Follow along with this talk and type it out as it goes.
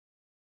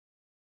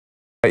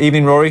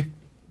Evening, Rory.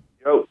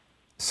 Yo.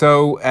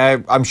 So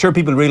I'm sure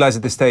people realise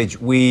at this stage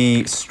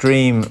we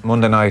stream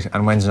Monday night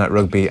and Wednesday night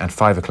rugby at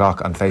 5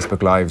 o'clock on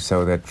Facebook Live,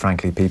 so that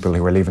frankly people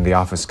who are leaving the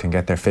office can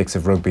get their fix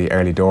of rugby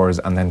early doors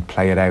and then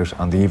play it out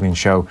on the evening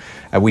show.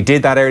 We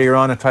did that earlier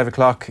on at 5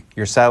 o'clock.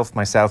 Yourself,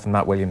 myself and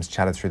Matt Williams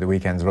chatted through the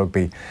weekend's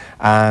rugby,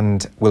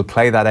 and we'll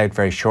play that out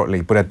very shortly.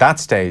 But at that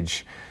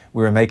stage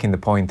we were making the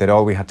point that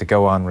all we had to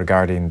go on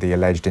regarding the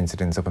alleged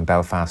incidents up in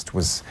Belfast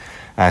was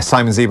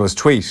Simon Zebo's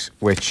tweet,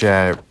 which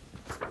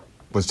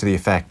was to the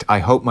effect, "I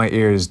hope my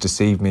ears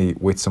deceive me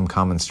with some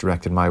comments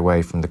directed my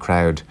way from the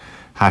crowd.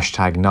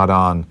 Hashtag not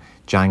on,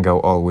 Django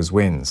always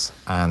wins."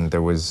 And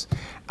there was,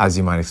 as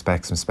you might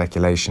expect, some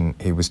speculation.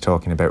 He was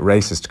talking about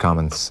racist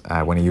comments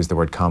when he used the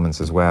word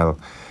comments as well,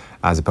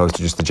 as opposed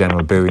to just the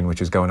general booing which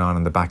was going on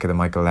in the back of the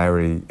Michael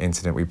Lowry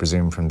incident, we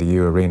presume, from the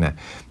U Arena.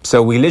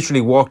 So we literally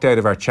walked out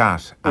of our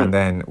chat and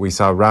then we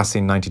saw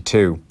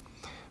Racing92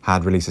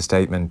 had released a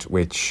statement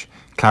which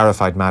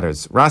clarified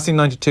matters.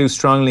 Racing92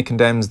 strongly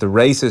condemns the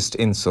racist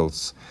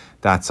insults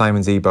that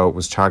Simon Zebo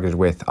was targeted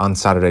with on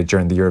Saturday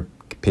during the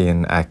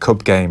European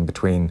Cup game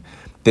between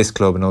this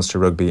club and Ulster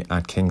Rugby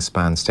at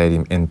Kingspan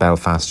Stadium in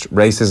Belfast.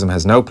 Racism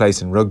has no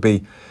place in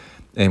rugby,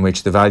 in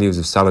which the values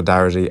of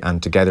solidarity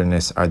and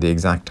togetherness are the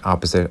exact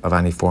opposite of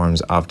any forms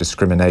of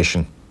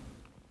discrimination.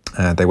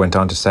 They went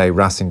on to say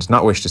Racing does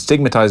not wish to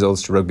stigmatise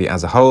Ulster Rugby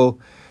as a whole.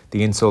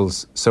 The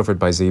insults suffered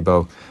by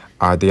Zebo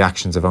are the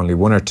actions of only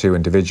one or two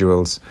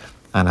individuals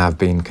and have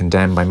been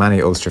condemned by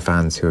many Ulster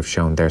fans who have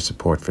shown their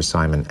support for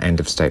Simon. End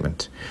of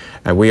statement.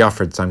 We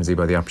offered Simon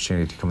Zebo the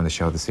opportunity to come on the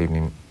show this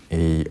evening.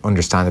 He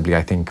understandably,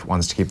 I think,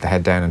 wants to keep the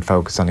head down and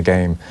focus on a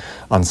game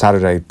on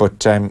Saturday.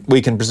 But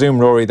we can presume,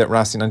 Rory, that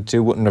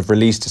Racing92 wouldn't have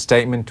released a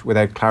statement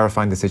without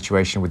clarifying the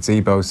situation with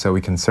Zebo, so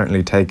we can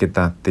certainly take it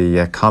that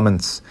the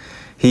comments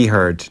he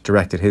heard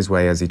directed his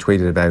way, as he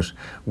tweeted about,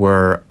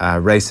 were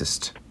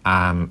racist,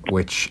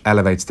 which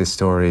elevates this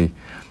story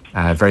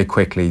very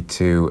quickly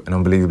to an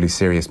unbelievably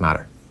serious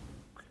matter.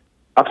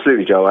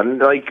 Absolutely, Joe.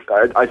 And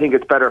I think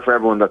it's better for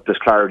everyone that there's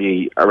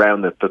clarity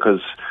around it, because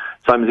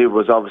Simon Zebo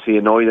was obviously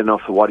annoyed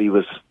enough at what he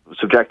was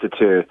subjected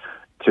to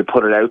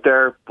put it out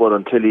there. But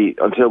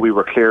until we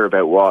were clear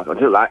about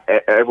until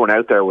everyone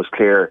out there was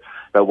clear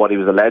about what he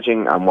was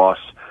alleging and what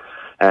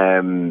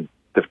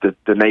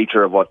the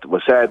nature of what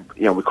was said,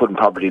 we couldn't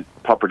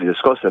properly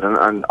discuss it.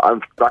 And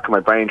I'm back in my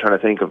brain trying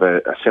to think of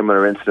a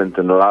similar incident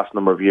in the last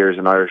number of years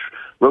in Irish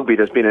rugby.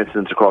 There's been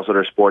incidents across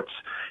other sports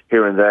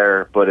here and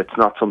there, but it's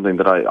not something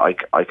that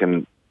I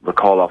can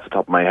recall off the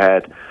top of my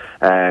head.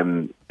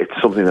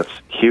 It's something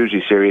that's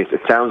hugely serious.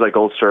 It sounds like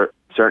Ulster,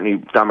 certainly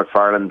Dan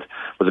McFarland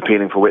was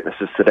appealing for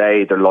witnesses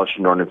today. They're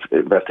launching their own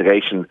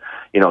investigation.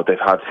 They've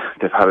had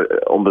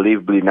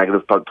unbelievably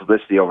negative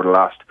publicity over the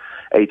last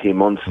 18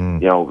 months.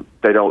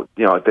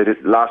 The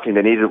last thing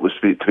they needed was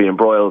to be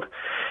embroiled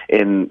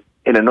in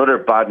another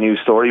bad news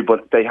story,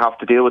 but they have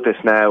to deal with this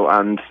now,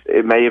 and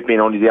it may have been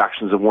only the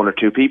actions of one or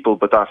two people,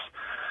 but that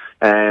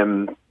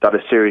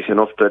is serious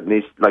enough that it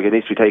needs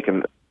to be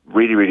taken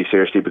really, really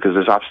seriously, because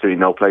there's absolutely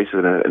no place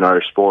in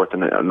Irish sport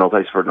and no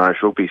place for it in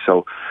Irish rugby.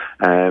 So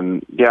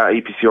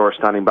EPCR are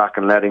standing back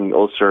and letting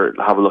Ulster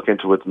have a look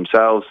into it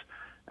themselves,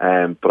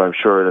 but I'm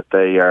sure that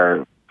they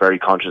are very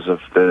conscious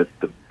of the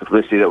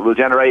publicity that will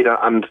generate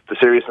and the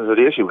seriousness of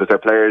the issue, because they're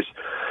players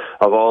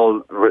of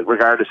all,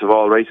 regardless of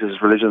all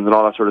races, religions and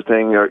all that sort of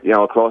thing, are,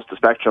 across the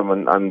spectrum,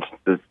 and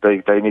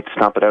they need to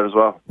stamp it out as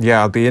well.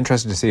 Yeah, I'll be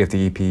interested to see if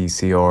the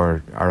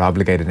EPCR are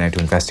obligated now to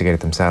investigate it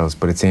themselves,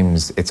 but it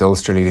seems it's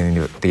Ulster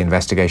leading the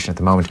investigation at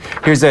the moment.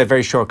 Here's a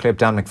very short clip,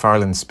 Dan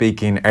McFarland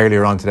speaking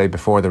earlier on today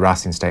before the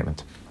Racing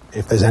statement.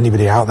 If there's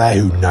anybody out there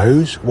who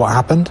knows what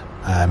happened,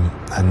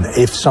 and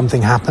if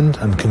something happened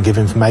and can give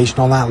information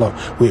on that, look,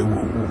 we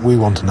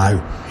want to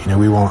know.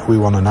 We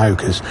want to know,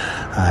 because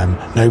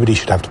nobody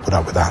should have to put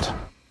up with that.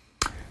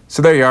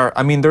 So there you are.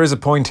 I mean, there is a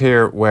point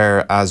here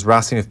where, as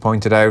Racing have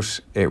pointed out,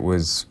 it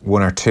was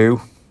one or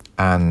two,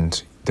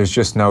 and there's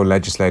just no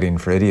legislating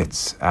for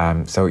idiots.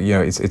 So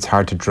it's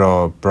hard to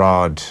draw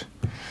broad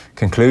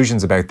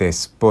conclusions about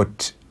this,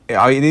 but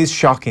it is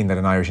shocking that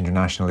an Irish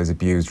international is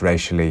abused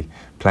racially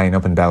playing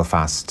up in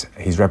Belfast.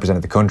 He's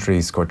represented the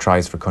country, scored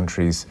tries for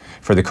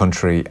the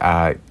country.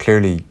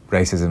 Clearly,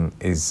 racism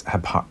is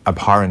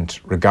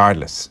abhorrent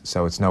regardless,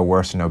 so it's no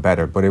worse or no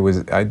better. But it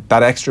was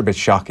that extra bit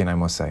shocking, I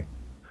must say.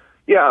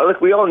 Yeah, look,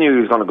 we all knew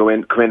he was going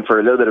to come in for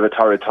a little bit of a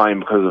torrid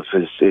time because of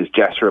his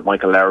gesture at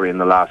Michael Lowry in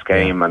the last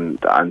game, and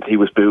he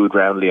was booed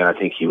roundly, and I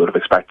think he would have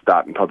expected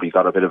that and probably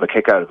got a bit of a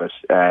kick out of it.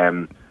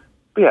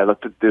 But yeah,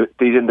 look,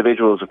 these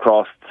individuals have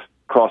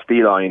crossed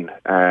the line,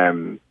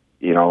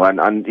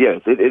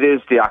 it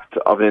is the act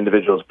of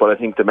individuals, but I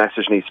think the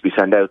message needs to be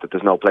sent out that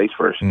there's no place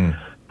for it.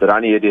 That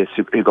any idiots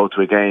who go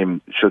to a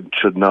game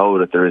should know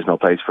that there is no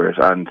place for it,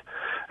 and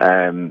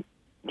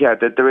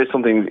there is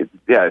something.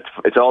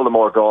 It's all the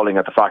more galling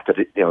at the fact that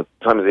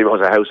Simon Zebo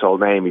was a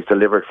household name. He's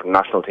delivered for the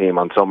national team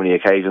on so many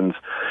occasions.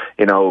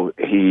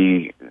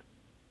 He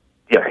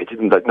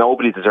didn't.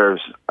 Nobody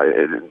deserves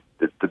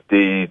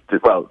the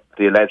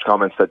alleged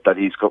comments that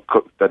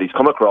he's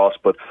come across,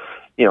 but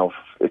you know,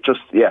 it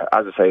just, yeah,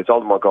 as I say, it's all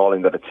the more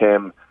galling that it's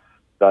him,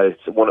 that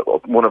it's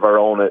one of our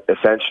own,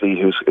 essentially,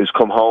 who's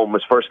come home,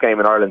 his first game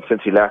in Ireland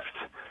since he left,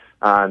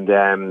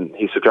 and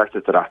he's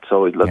subjected to that.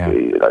 So look,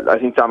 I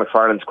think Dan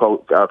McFarlane's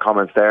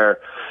comments there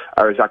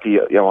are exactly,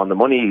 you know, on the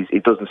money.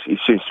 He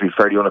seems to be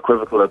fairly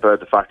unequivocal about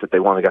the fact that they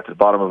want to get to the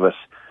bottom of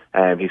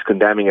it. He's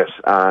condemning it,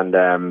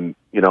 and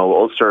you know,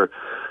 Ulster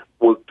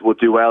would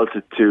do well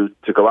to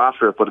go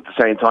after it, but at the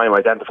same time,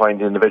 identifying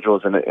the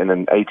individuals in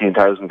an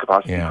 18,000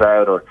 capacity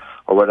crowd or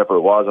whatever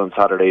it was on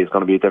Saturday is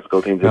going to be a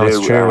difficult thing to do.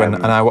 It's true,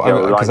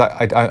 because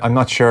I'm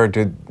not sure.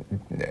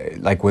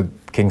 Would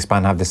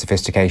Kingspan have the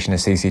sophistication of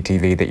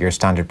CCTV that your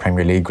standard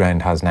Premier League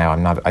ground has now?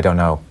 I don't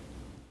know.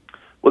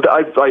 Well,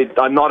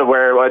 I'm not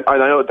aware. I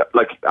know that,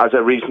 like, as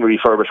a recently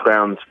refurbished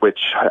ground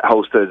which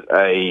hosted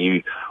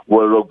a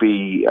World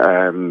Rugby,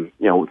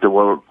 the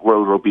World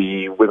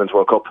Rugby Women's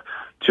World Cup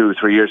 2 or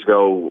 3 years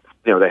ago,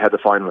 you know, they had the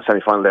final and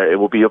semi-final there. It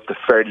will be up to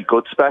fairly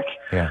good spec.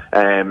 Yeah.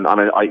 And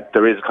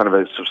there is kind of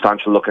a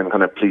substantial looking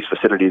kind of police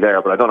facility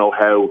there, but I don't know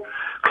how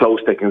close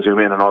they can zoom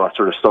in and all that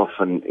sort of stuff,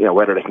 and you know,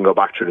 whether they can go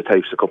back through the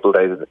tapes a couple of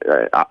days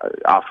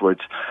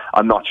afterwards.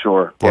 I'm not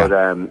sure, but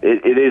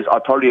it is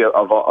probably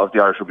of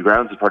the Irish Rugby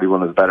grounds is probably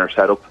one of the better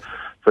setup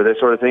for this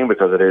sort of thing,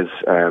 because it is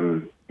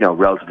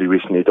relatively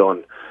recently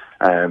done.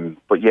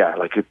 But yeah,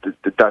 like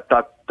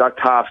that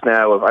task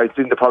now, I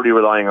think they're probably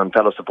relying on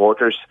fellow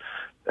supporters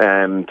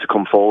to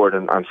come forward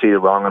and see the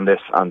wrong on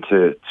this, and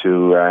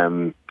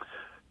to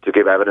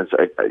give evidence,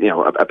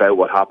 about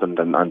what happened,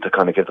 and to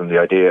kind of give them the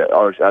idea,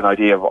 or an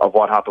idea of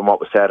what happened, what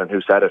was said, and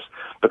who said it.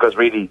 Because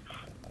really,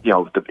 you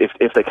know,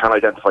 if they can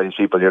identify these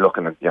people, you're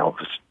looking at, you know,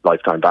 just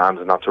lifetime bans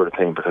and that sort of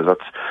thing, because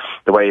that's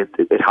the way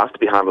it has to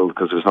be handled,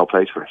 because there's no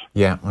place for it.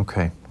 Yeah,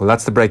 okay. Well,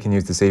 that's the breaking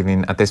news this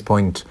evening. At this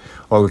point,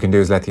 all we can do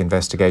is let the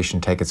investigation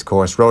take its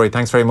course. Rory,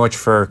 thanks very much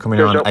for coming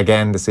on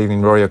again this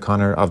evening. Rory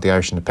O'Connor of the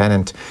Irish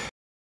Independent.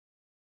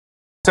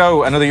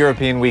 So, another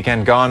European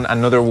weekend gone,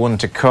 another one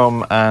to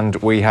come, and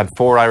we had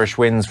 4 Irish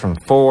wins from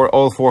 4.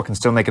 All 4 can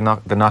still make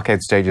the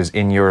knockout stages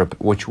in Europe,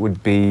 which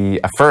would be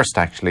a first,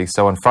 actually.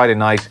 So on Friday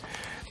night,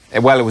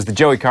 well, it was the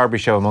Joey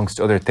Carbery show, amongst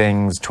other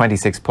things.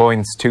 26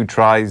 points, 2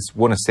 tries,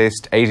 1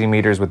 assist, 80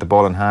 metres with the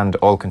ball in hand,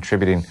 all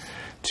contributing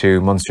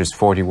to Munster's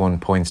 41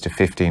 points to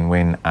 15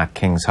 win at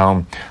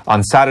Kingsholm.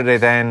 On Saturday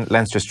then,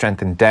 Leinster's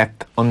strength and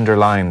depth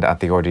underlined at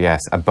the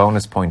RDS, a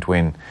bonus point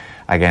win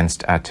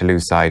against a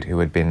Toulouse side who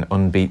had been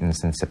unbeaten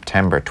since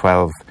September,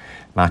 12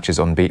 matches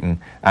unbeaten.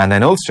 And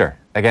then Ulster,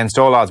 against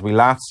all odds. We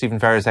laughed Stephen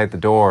Ferris out the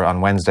door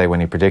on Wednesday when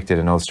he predicted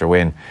an Ulster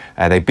win.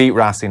 They beat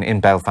Racing in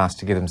Belfast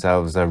to give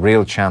themselves a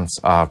real chance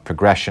of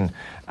progression,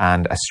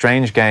 and a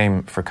strange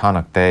game for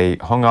Connacht. They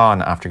hung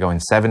on after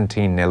going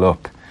 17-0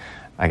 up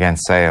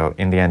against Sale.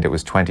 In the end, it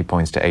was 20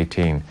 points to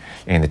 18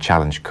 in the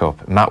Challenge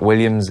Cup. Matt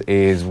Williams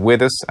is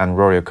with us, and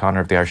Rory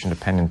O'Connor of the Irish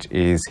Independent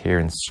is here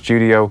in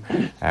studio.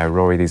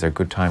 Rory, these are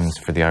good times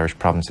for the Irish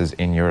provinces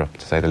in Europe,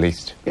 to say the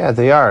least. Yeah,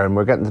 they are, and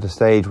we're getting to the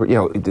stage where, you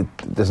know,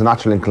 there's a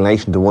natural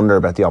inclination to wonder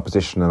about the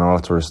opposition and all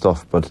that sort of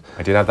stuff, but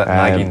I did have that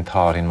nagging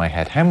thought in my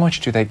head. How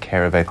much do they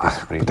care about this?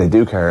 But they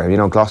do care. You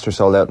know, Gloucester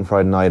sold out on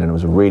Friday night, and it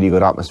was a really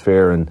good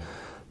atmosphere, and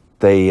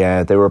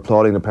they were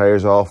applauding the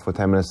players off with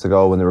 10 minutes to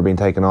go when they were being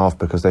taken off,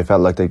 because they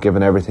felt like they'd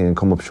given everything and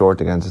come up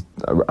short against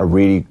a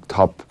really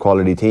top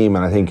quality team.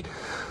 And I think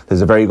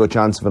there's a very good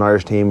chance of an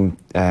Irish team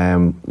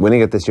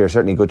winning it this year.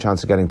 Certainly a good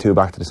chance of getting 2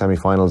 back to the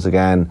semi-finals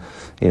again.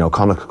 You know,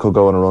 Connacht could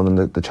go on a run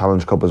in the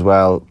Challenge Cup as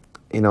well.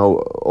 You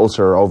know,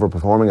 Ulster are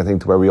overperforming, I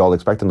think, to where we all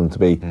expected them to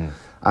be.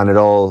 And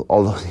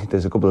although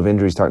there's a couple of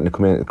injuries starting to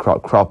come in,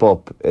 crop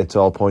up, it's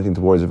all pointing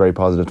towards a very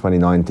positive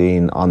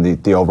 2019 on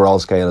the overall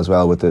scale as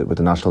well, with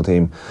the national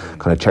team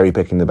kind of cherry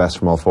picking the best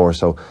from all 4.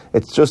 So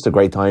it's just a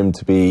great time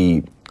to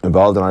be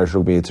involved in Irish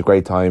rugby. It's a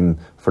great time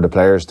for the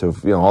players to,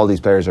 you know, all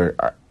these players are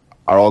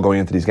all going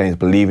into these games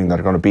believing that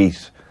they're going to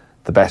beat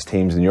the best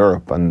teams in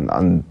Europe,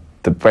 and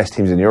the best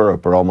teams in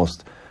Europe are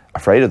almost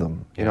afraid of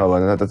them. You know,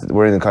 and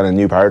we're in a kind of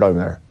new paradigm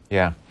there.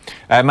 Yeah.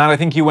 Matt, I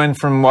think you went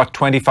from,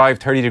 25,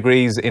 30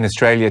 degrees in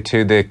Australia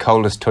to the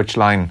coldest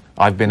touchline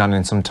I've been on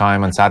in some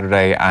time on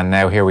Saturday, and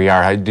now here we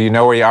are. Do you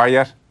know where you are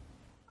yet?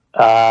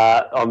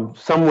 I'm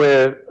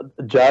somewhere,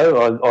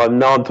 Joe. I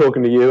know I'm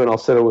talking to you, and I'll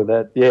settle with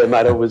that. Yeah,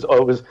 mate,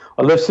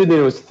 I left Sydney,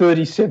 it was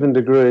 37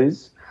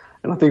 degrees,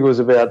 and I think it was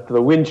about,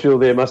 the wind chill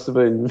there must have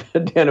been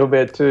down to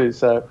about 2,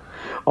 so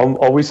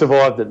we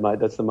survived it, mate.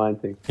 That's the main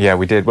thing. Yeah,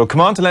 we did. Well,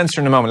 come on to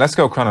Leinster in a moment. Let's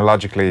go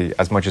chronologically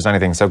as much as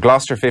anything. So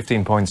Gloucester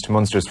 15 points to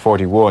Munster's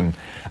 41,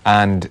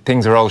 and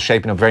things are all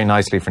shaping up very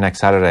nicely for next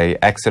Saturday.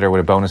 Exeter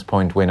with a bonus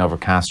point win over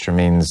Castres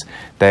means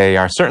they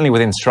are certainly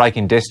within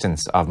striking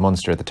distance of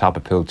Munster at the top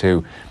of Pool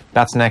 2.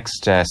 That's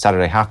next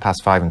Saturday,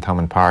 5:30 in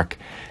Thomond Park.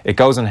 It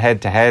goes on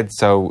head-to-head,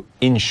 so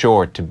in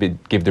short, to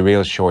give the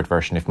real short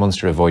version, if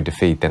Munster avoid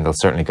defeat, then they'll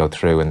certainly go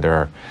through, and there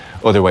are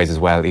other ways as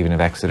well, even if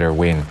Exeter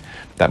win,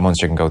 that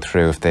Munster can go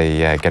through if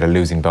they get a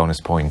losing bonus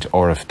point,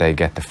 or if they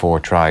get the 4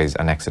 tries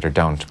and Exeter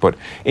don't. But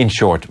in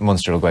short,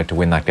 Munster will go out to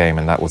win that game,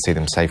 and that will see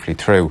them safely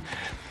through.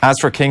 As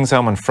for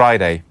Kingsholm on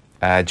Friday,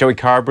 Joey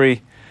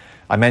Carbery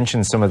I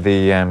mentioned some of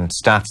the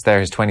stats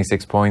there. His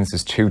 26 points,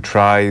 his 2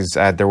 tries.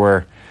 There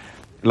were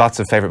lots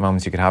of favourite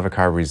moments you could have at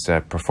Carbery's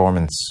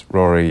performance,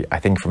 Rory. I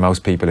think for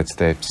most people it's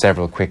the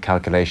several quick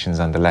calculations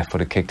and the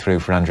left-footed kick through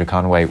for Andrew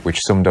Conway, which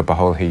summed up a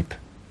whole heap.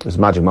 It was a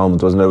magic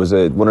moment, wasn't it? It was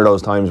one of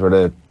those times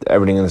where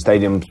everything in the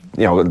stadium,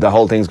 the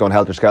whole thing's going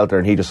helter-skelter,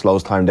 and he just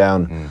slows time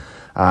down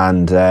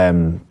and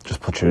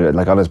just puts you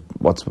like on his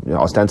what's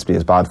ostensibly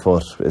his bad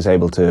foot, is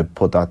able to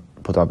put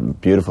that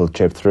beautiful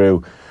chip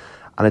through.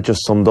 And it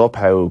just summed up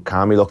how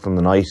calm he looked on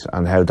the night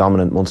and how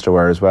dominant Munster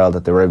were as well,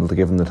 that they were able to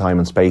give him the time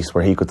and space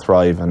where he could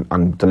thrive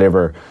and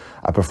deliver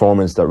a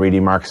performance that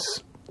really marks.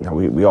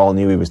 We all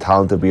knew he was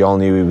talented. We all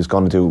knew he was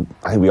going to do.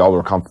 I think we all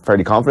were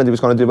fairly confident he was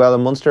going to do well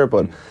in Munster.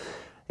 But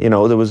there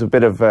was a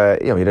bit of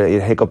he had a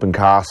hiccup in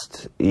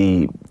cast.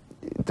 There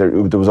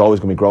was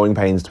always going to be growing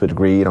pains to a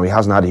degree. He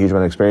hasn't had a huge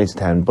amount of experience at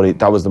 10, but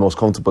that was the most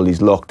comfortable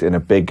he's looked in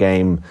a big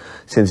game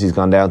since he's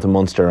gone down to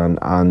Munster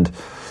and.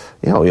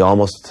 He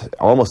almost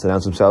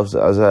announced himself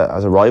as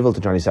a rival to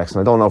Johnny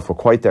Sexton. I don't know if we're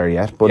quite there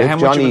yet, but how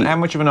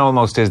much of an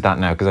almost is that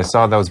now? Because I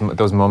saw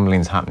those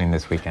mumblings happening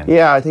this weekend.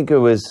 Yeah, I think it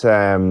was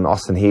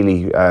Austin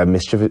Healy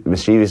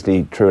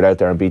mischievously threw it out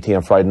there on BT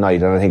on Friday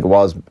night, and I think it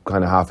was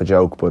kind of half a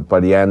joke, but by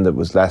the end it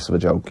was less of a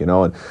joke,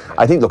 And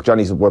I think, look,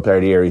 Johnny's a World Player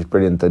of the Year. He's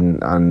brilliant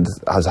and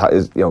has at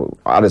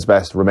his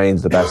best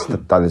remains the best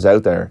that is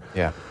out there.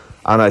 Yeah,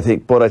 and I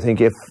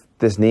think if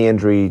this knee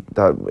injury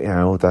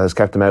that has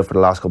kept him out for the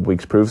last couple of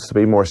weeks proves to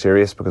be more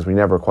serious, because we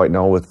never quite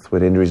know with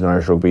injuries in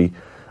Irish rugby.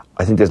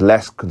 I think there's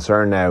less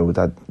concern now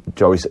that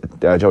Joey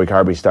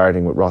Carbery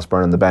starting with Ross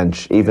Byrne on the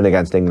bench, even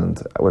against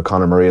England, with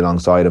Conor Murray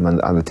alongside him and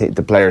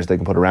the players they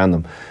can put around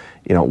them.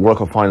 World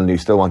Cup final, you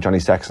still want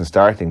Johnny Sexton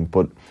starting,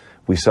 but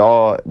we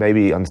saw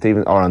maybe on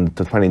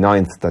the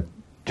 29th that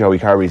Joey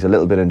Carbery's a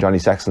little bit in Johnny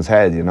Sexton's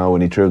head,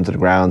 when he threw him to the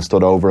ground,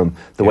 stood over him,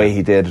 the way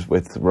he did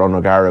with Ron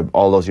O'Gara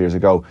all those years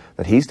ago,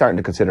 that he's starting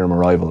to consider him a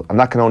rival. And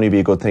that can only be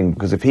a good thing,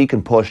 because if he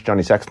can push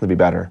Johnny Sexton to be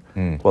better,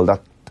 well,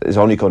 that is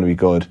only going to be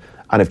good.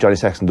 And if Johnny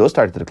Sexton does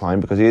start to decline,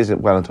 because he is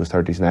well into his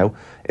 30s now,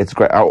 it's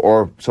great,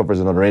 or suffers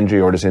another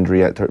injury, or this injury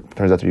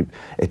turns out to be,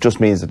 it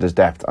just means that there's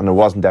depth, and there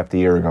wasn't depth a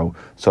year ago.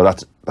 So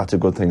that's a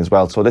good thing as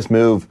well. So this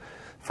move,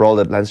 for all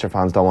that Leinster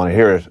fans don't want to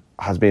hear it,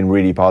 has been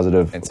really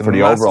positive for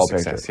the overall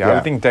success, picture. I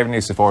think David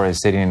Nucifora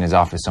is sitting in his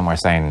office somewhere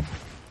saying,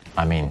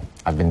 I've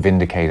been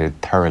vindicated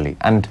thoroughly.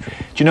 And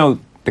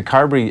the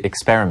Carbery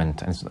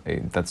experiment,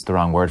 and that's the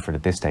wrong word for it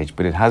at this stage,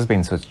 but it has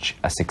been such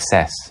a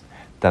success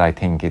that I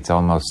think it's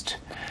almost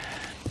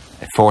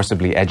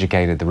forcibly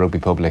educated the rugby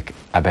public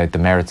about the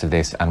merits of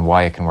this and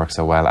why it can work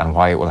so well and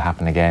why it will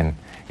happen again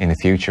in the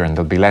future, and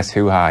there'll be less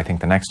hoo-ha, I think,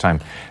 the next time.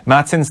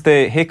 Matt, since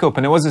the hiccup,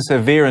 and it was a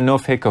severe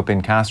enough hiccup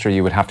in Castres,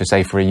 you would have to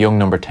say, for a young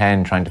number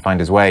 10 trying to find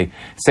his way,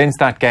 since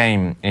that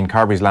game, in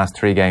Carbery's last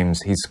 3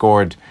 games, he's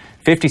scored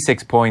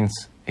 56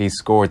 points, he's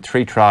scored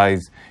 3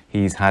 tries,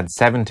 he's had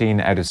 17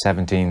 out of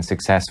 17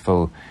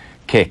 successful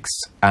kicks,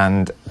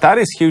 and that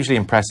is hugely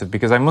impressive,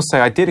 because I must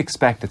say I did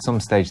expect at some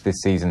stage this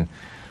season,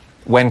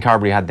 when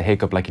Carbery had the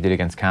hiccup like he did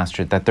against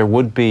Castres, that there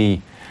would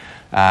be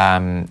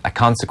a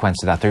consequence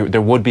to that.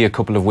 There would be a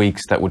couple of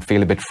weeks that would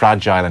feel a bit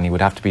fragile and he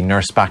would have to be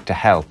nursed back to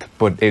health.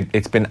 But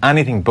it's been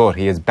anything but.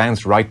 He has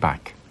bounced right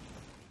back.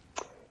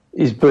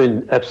 He's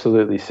been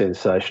absolutely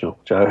sensational,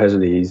 Joe,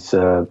 hasn't he? He's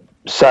so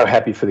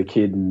happy for the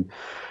kid and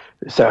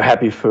so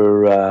happy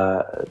for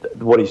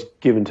what he's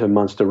given to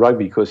Munster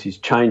Rugby, because he's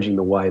changing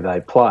the way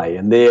they play,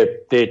 and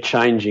they're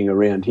changing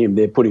around him.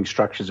 They're putting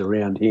structures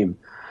around him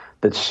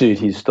that suit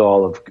his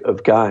style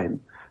of game.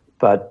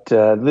 But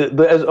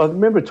as I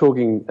remember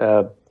talking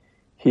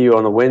here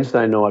on a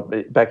Wednesday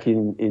night back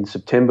in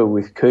September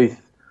with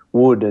Keith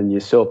Wood and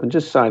yourself, and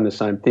just saying the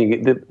same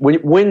thing.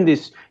 When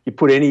you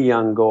put any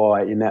young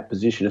guy in that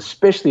position,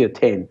 especially a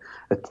 10,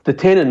 the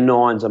 10 and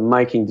 9s are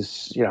making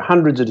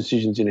hundreds of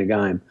decisions in a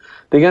game.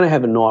 They're going to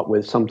have a night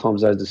where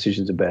sometimes those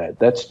decisions are bad.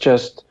 That's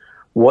just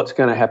what's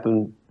going to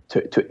happen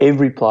to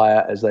every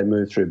player as they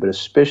move through, but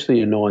especially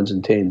your 9s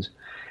and 10s.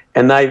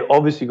 And they've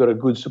obviously got a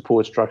good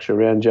support structure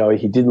around Joey.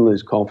 He didn't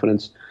lose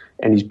confidence,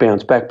 and he's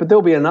bounced back. But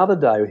there'll be another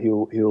day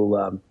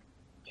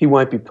he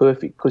won't be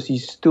perfect, because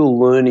he's still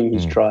learning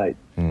his trade.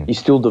 He's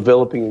still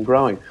developing and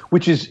growing,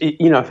 which is,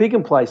 if he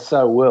can play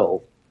so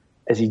well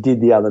as he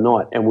did the other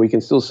night, and we can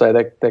still say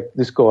that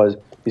this guy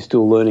is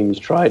still learning his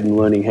trade and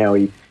learning how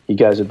he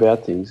goes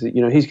about things,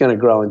 he's going to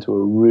grow into a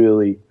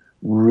really,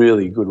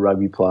 really good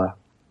rugby player.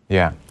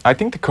 Yeah, I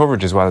think the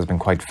coverage as well has been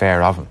quite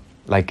fair of him.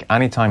 Like,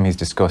 any time he's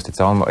discussed, it's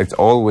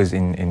always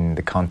in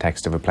the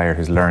context of a player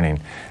who's learning.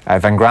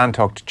 Van Graan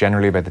talked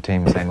generally about the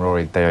team, saying,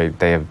 Rory,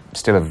 they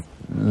still have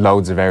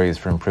loads of areas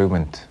for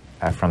improvement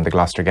from the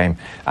Gloucester game.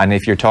 And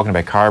if you're talking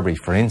about Carbery,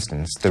 for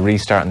instance, the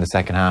restart in the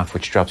second half,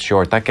 which dropped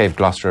short, that gave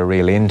Gloucester a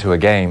real into a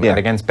game. And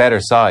against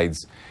better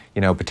sides,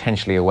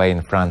 potentially away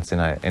in France in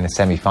a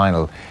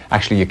semi-final,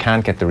 actually you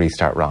can't get the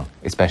restart wrong,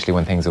 especially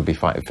when things will be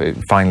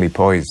finally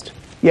poised.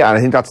 Yeah, and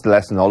I think that's the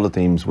lesson all the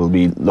teams will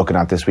be looking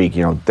at this week.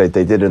 You know, they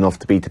did enough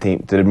to beat the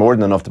team. They did more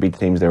than enough to beat the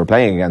teams they were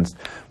playing against.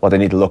 What they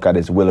need to look at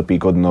is, will it be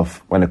good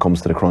enough when it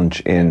comes to the crunch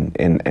in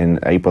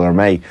April or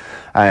May?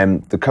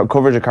 The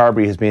coverage of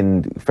Carbery has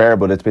been fair,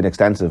 but it's been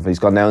extensive. He's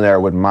gone down there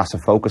with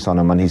massive focus on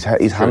him, and he's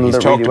handled it really well.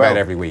 He's talked about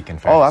every week, in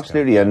fact. Oh,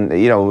 absolutely, and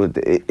you know,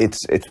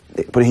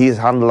 but he has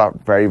handled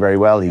that very, very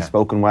well. He's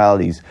spoken well.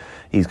 He's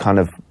kind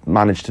of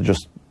managed to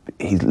just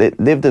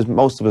lived as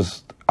most of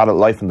his adult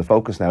life in the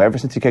focus now. Ever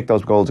since he kicked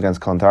those goals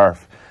against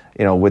Clontarf,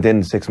 you know,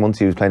 within 6 months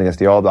he was playing against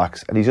the All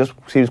Blacks, and he just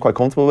seems quite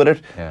comfortable with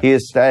it. He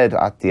has said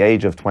at the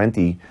age of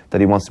 20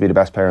 that he wants to be the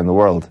best player in the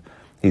world.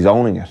 He's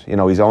owning it. You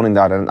know, he's owning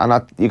that, and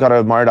that, you got to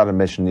admire that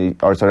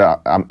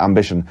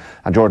ambition.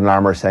 And Jordan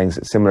Larmour saying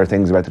similar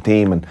things about the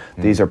team. And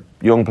these are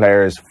young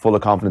players full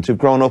of confidence who've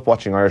grown up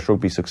watching Irish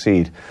rugby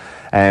succeed.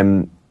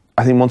 I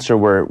think Munster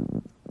were,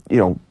 you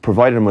know,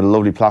 provided them with a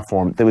lovely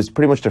platform. There was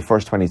pretty much their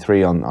first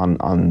 23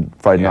 on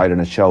Friday night,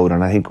 and it showed.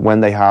 And I think when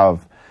they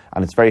have,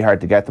 and it's very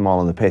hard to get them all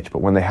on the pitch,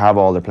 but when they have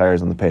all their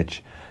players on the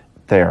pitch,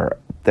 they're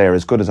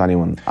as good as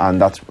anyone. And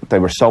they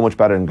were so much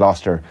better than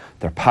Gloucester.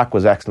 Their pack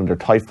was excellent. Their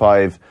tight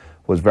five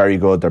was very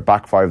good. Their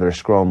back five, their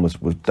scrum was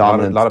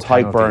dominant. A lot of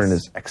tight burn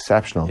is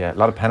exceptional. Yeah, a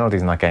lot of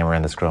penalties in that game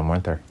around the scrum,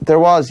 weren't there? There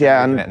was,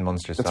 yeah. And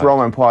it's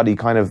Roman Pod. He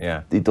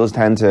does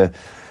tend to.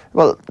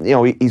 Well, you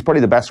know, he's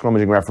probably the best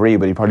scrummaging referee,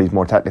 but he probably is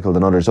more technical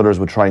than others. Others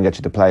would try and get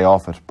you to play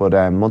off it. But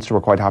Munster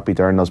were quite happy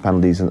to earn those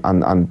penalties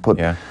and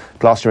put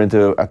Gloucester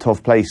into a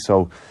tough place.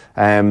 So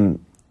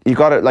you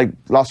got it. Like,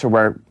 Gloucester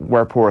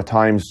were poor at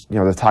times. You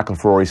know, the tackle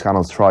for Rory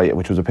Scannell's try,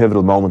 which was a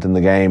pivotal moment in the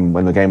game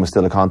when the game was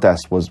still a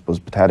contest, was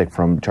pathetic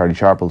from Charlie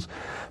Sharples.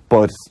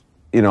 But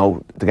you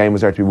know, the game was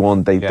there to be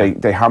won.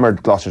 They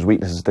hammered Gloucester's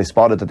weaknesses. They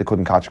spotted that they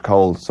couldn't catch a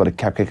cold, so they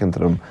kept kicking to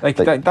them. Like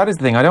that is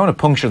the thing. I don't want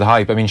to puncture the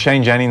hype. I mean,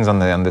 Shane Jennings on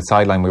the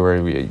sideline, we were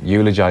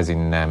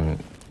eulogising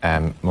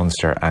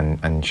Munster,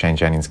 and Shane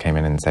Jennings came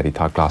in and said he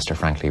thought Gloucester,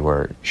 frankly,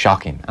 were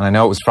shocking. And I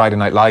know it was Friday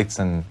Night Lights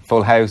and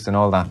Full House and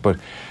all that, but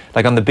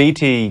like on the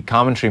BT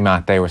commentary,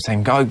 Matt, they were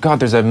saying, God,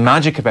 there's a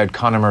magic about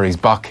Conor Murray's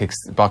box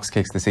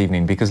kicks this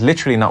evening, because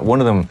literally not one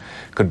of them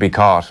could be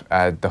caught.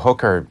 The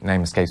hooker,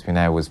 name escapes me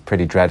now, was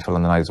pretty dreadful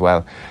on the night as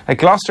well. Like,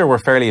 Gloucester were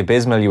fairly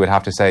abysmal, you would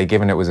have to say,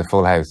 given it was a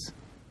full house.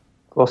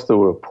 Gloucester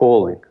were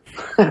appalling,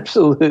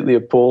 absolutely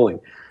appalling.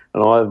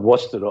 And I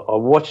watched it. I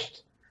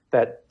watched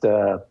that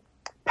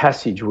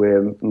passage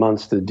where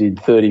Munster did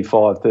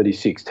 35,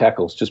 36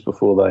 tackles just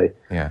before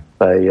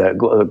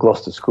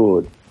Gloucester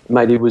scored.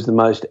 Mate, it was the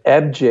most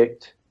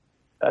abject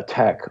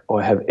attack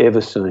I have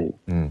ever seen.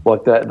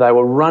 Like that, they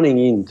were running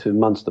into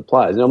Munster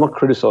players. And I'm not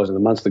criticising the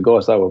Munster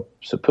guys; they were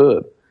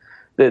superb.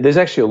 There's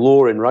actually a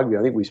law in rugby.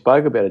 I think we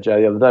spoke about it, Joe,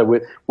 the other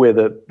day, where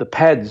the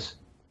pads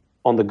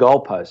on the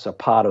goalposts are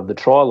part of the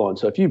try line.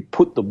 So if you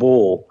put the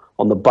ball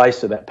on the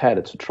base of that pad,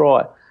 it's a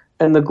try.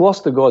 And the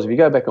Gloucester guys, if you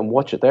go back and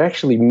watch it, they're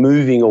actually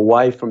moving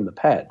away from the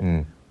pad.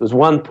 There was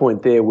one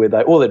point there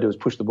where all they do is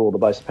push the ball on the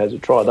base of the pad as a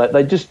try.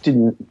 They just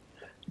didn't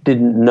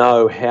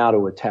know how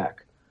to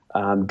attack,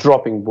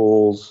 dropping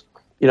balls,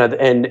 you know,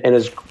 and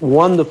as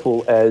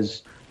wonderful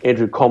as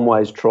Andrew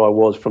Conway's try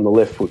was from the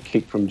left foot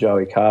kick from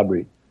Joey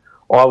Carbery,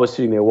 I was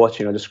sitting there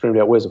watching. I just screamed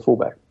out, "Where's the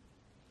fullback?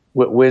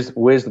 Where's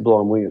the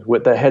blind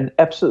wingers?" They had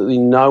absolutely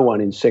no one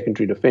in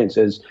secondary defence,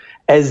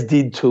 as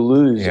did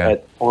Toulouse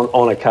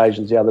on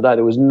occasions the other day.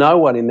 There was no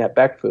one in that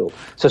backfield.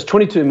 So it's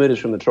 22 metres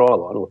from the try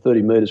line, or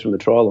 30 metres from the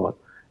try line,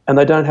 and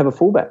they don't have a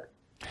fullback.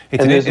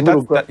 I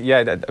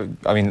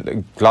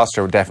mean,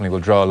 Gloucester definitely will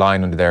draw a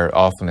line under their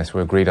awfulness.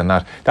 We're agreed on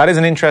that. That is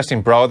an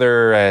interesting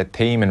broader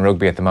theme in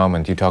rugby at the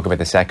moment. You talk about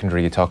the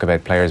secondary, you talk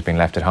about players being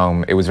left at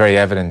home. It was very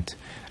evident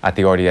at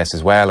the RDS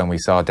as well, and we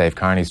saw Dave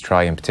Kearney's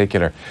try in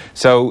particular.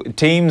 So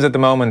teams at the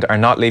moment are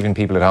not leaving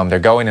people at home. They're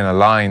going in a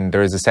line.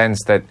 There is a sense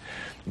that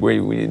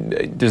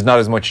there's not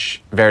as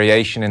much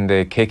variation in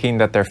the kicking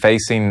that they're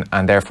facing,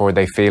 and therefore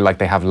they feel like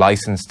they have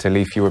licence to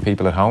leave fewer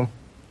people at home.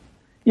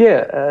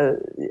 Yeah,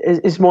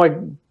 it's my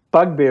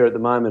bugbear at the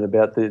moment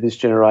about this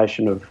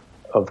generation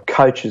of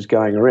coaches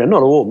going around.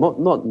 Not all,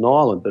 not in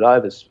Ireland, but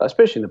over,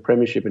 especially in the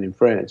Premiership and in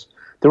France.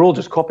 They're all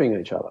just copying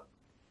each other.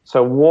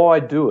 So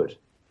why do it?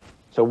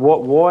 So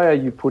why are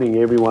you putting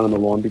everyone on the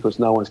line because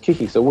no one's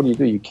kicking? So what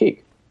do? You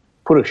kick.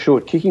 Put a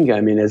short kicking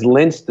game in, as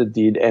Leinster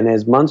did and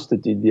as Munster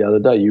did the other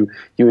day. You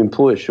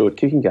employ a short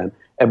kicking game.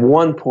 At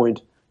one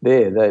point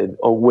there,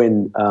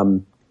 when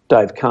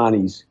Dave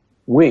Kearney's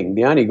wing,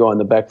 the only guy in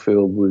the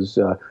backfield was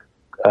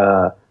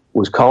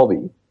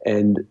Colby,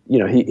 and you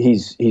know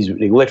he's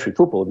an electric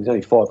footballer. He's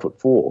only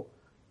 5'4",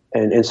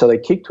 and so they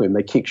kicked to him.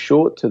 They kicked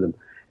short to them,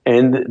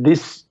 and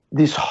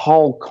this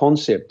whole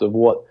concept of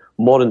what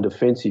modern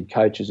defensive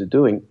coaches are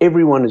doing,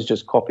 everyone is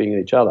just copying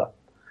each other.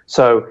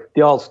 So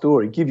the old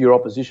story: give your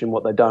opposition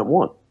what they don't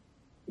want.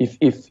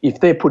 If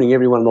they're putting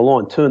everyone on the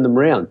line, turn them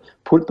round,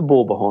 put the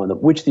ball behind them,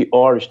 which the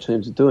Irish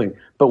teams are doing.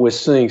 But we're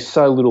seeing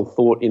so little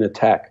thought in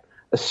attack,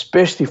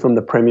 especially from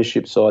the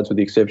Premiership sides, with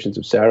the exceptions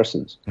of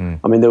Saracens.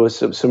 I mean, there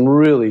was some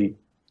really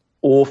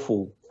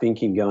awful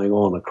thinking going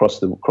on across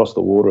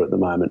the water at the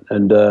moment,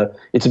 and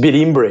it's a bit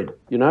inbred,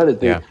 you know.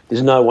 That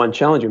there's no one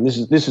challenging.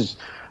 This is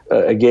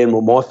again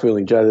my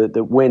feeling, Joe,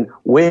 that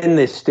when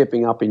they're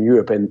stepping up in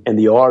Europe and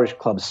the Irish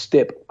clubs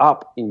step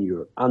up in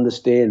Europe,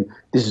 understand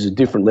this is a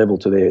different level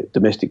to their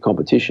domestic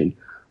competition.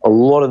 A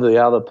lot of the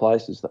other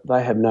places,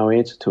 they have no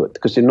answer to it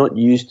because they're not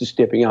used to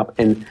stepping up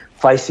and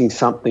facing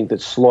something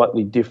that's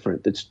slightly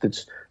different,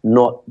 that's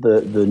not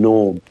the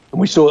norm.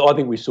 And I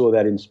think we saw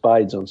that in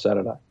spades on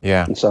Saturday.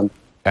 Yeah. And Sunday.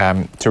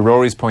 To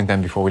Rory's point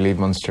then, before we leave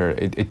Munster,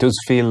 it does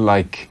feel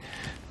like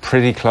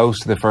pretty close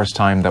to the first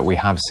time that we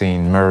have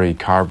seen Murray,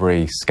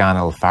 Carbery,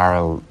 Scannell,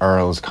 Farrell,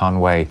 Earls,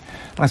 Conway.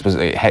 And I suppose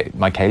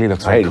Mike Haley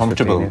looks very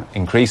comfortable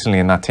increasingly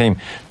in that team.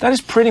 That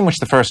is pretty much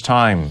the first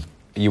time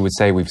you would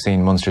say we've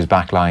seen Munster's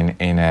backline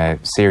in a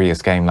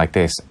serious game like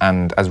this.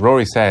 And as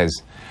Rory says,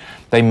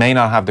 they may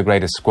not have the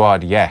greatest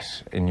squad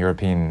yet in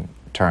European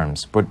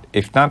terms, but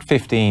if that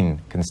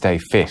 15 can stay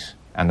fit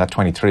and that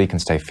 23 can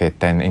stay fit,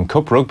 then in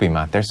Cup Rugby,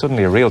 Matt, they're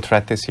suddenly a real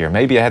threat this year,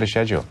 maybe ahead of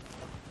schedule.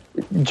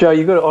 Joe,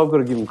 I've got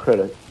to give them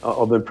credit.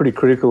 I've been pretty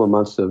critical of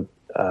Munster,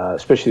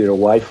 especially their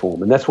away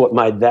form, and that's what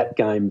made that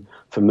game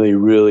for me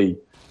really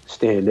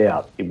stand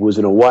out. It was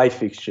an away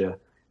fixture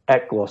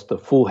at Gloucester,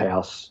 full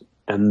house,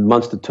 and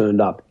Munster turned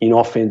up in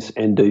offence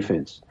and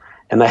defence.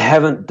 And they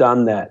haven't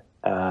done that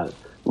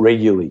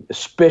regularly,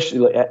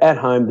 especially at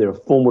home. They're a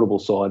formidable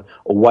side.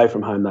 Away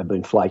from home, they've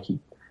been flaky,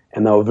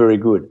 and they were very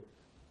good.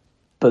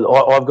 But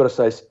I've got to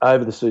say,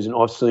 over the season,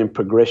 I've seen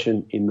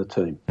progression in the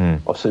team.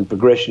 I've seen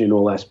progression in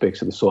all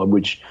aspects of the side,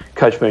 which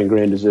Coach Van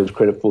Graan deserves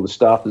credit for, the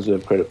staff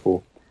deserve credit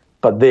for.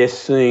 But they're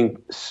seeing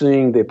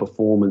their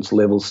performance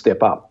levels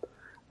step up.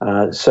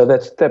 So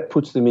that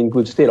puts them in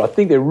good stead. I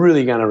think they're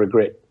really going to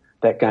regret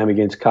that game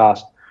against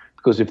Cast,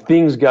 because if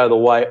things go the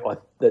way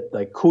that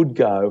they could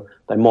go,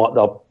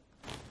 they'll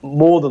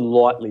more than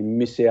likely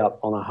miss out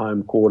on a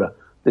home quarter.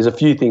 There's a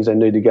few things they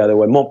need to go their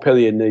way.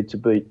 Montpellier need to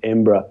beat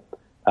Embra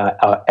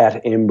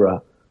at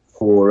Embra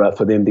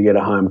for them to get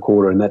a home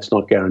quarter, and that's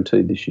not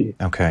guaranteed this year.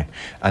 Okay.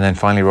 And then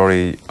finally,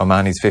 Rory,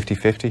 O'Mahony's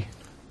 50-50?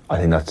 I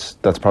think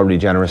that's probably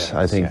generous.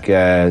 I think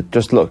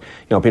just look,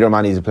 Peter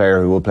O'Mahony's a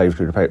player who will play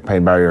through the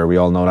pain barrier. We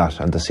all know that,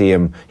 and to see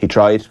him, he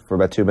tried for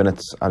about 2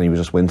 minutes and he was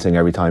just wincing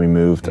every time he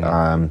moved.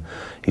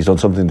 He's done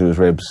something to his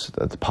ribs.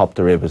 To pop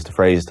the rib is the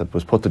phrase that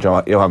was put to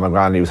Johan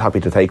McGran. He was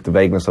happy to take the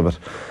vagueness of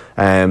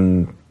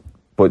it.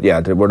 But yeah,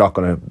 we're not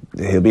going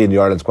to. He'll be in the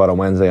Ireland squad on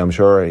Wednesday, I'm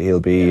sure.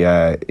 He'll be.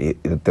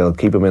 They'll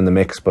keep him in the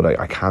mix, but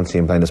I can't see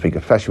him playing this week,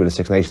 especially with the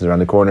Six Nations around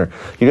the corner.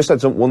 You just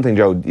said one thing,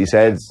 Joe. You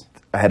said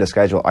ahead of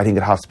schedule. I think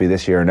it has to be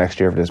this year or next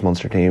year for this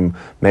Munster team,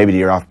 maybe the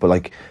year after. But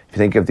like, if you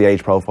think of the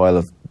age profile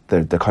of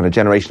the kind of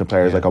generation of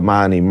players like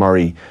O'Mahony,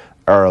 Murray,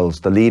 Earls,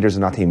 the leaders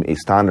in that team,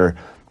 Stander,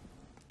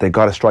 they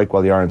got to strike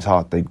while the iron's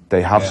hot.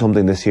 They have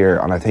something this year,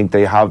 and I think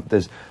they have.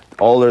 There's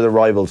all of the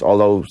rivals,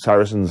 although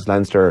Saracens,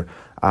 Leinster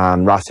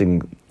and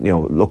Racing,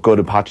 look good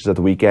in patches at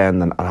the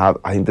weekend, and I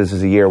think this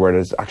is a year where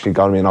there's actually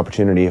going to be an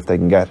opportunity if they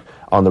can get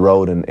on the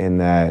road in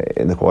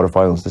the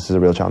quarterfinals. This is a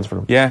real chance for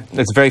them. Yeah,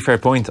 it's a very fair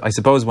point. I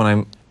suppose when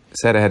I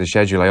said ahead of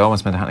schedule, I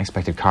almost meant I hadn't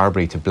expected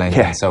Carbery to blend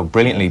in so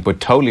brilliantly, but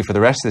totally for the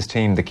rest of this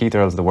team, the Keith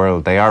Earls of the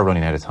world, they are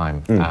running out of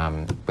time.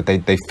 But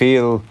they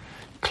feel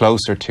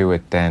closer to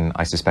it than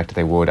I suspected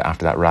they would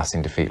after that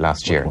Racing defeat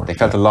last year. They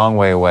felt a long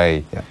way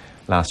away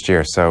last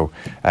year, so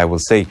we'll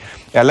see.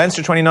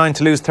 Leinster 29,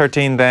 Toulouse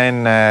 13,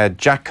 then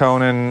Jack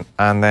Conan,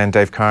 and then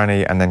Dave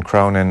Carney, and then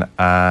Cronin,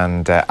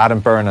 and Adam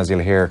Byrne, as you'll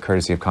hear,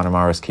 courtesy of Conor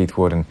Morris, Keith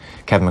Wood and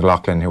Kevin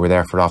McLaughlin, who were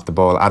there for off the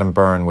ball. Adam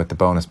Byrne with the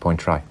bonus point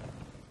try.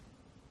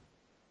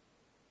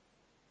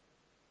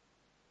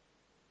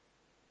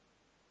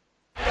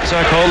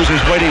 Zach Holmes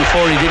was waiting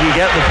for, he didn't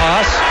get the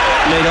pass.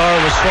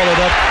 Maynard was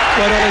swallowed up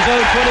right on his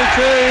own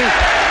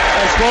 22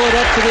 and swallowed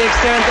up to the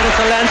extent that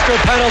it's a Leinster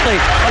penalty,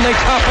 and they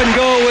tap and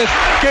go with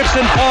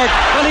Gibson Park,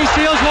 and he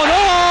seals one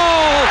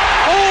all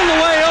the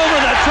way over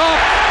the top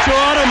to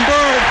Adam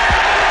Byrne,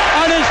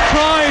 and his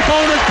try,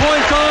 bonus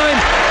point time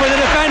for the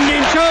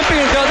defending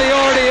champions of the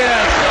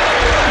RDS.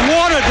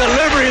 What a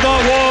delivery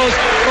that was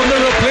from the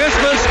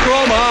replacement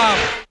scrum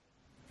half.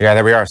 Yeah,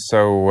 there we are.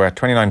 So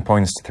 29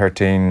 points to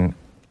 13.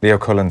 Leo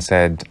Cullen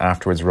said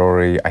afterwards,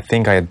 Rory, I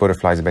think I had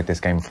butterflies about this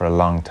game for a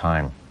long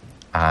time.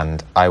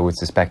 And I would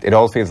suspect it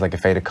all feels like a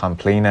fait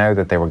accompli now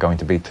that they were going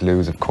to beat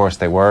Toulouse. Of course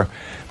they were.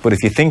 But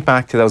if you think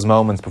back to those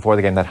moments before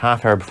the game, that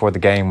half hour before the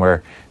game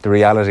where the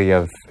reality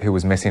of who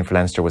was missing for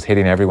Leinster was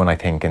hitting everyone, I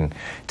think, and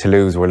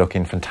Toulouse were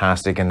looking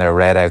fantastic in their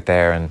red out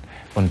there and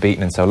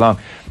unbeaten in so long,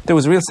 there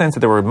was a real sense that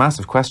there were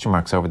massive question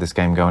marks over this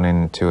game going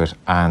into it.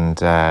 And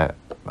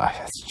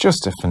it's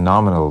just a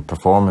phenomenal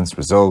performance,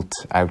 result,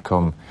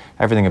 outcome.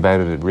 Everything about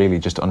it really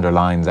just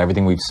underlines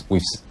everything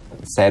we've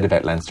said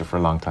about Leinster for a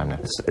long time now.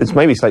 It's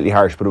maybe slightly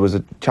harsh, but it was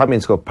a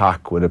Champions Cup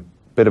pack with a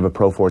bit of a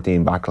Pro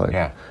 14 backline.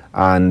 Yeah.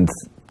 And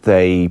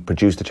they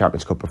produced a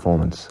Champions Cup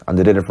performance, and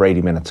they did it for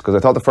 80 minutes. Because I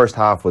thought the first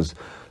half was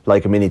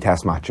like a mini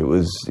test match. It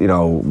was,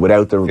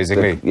 without the...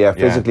 Physically.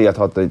 Physically, I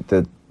thought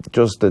the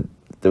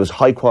there was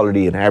high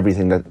quality in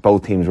everything that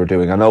both teams were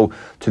doing. I know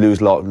Toulouse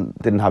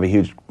didn't have a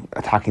huge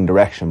attacking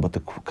direction, but the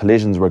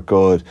collisions were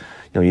good.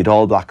 You had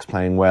All Blacks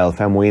playing well.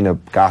 Femuina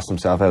gassed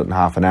himself out in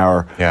half an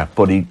hour,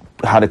 but he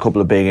had a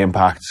couple of big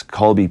impacts.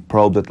 Colby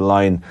probed at the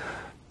line.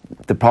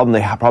 The problem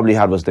they probably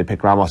had was they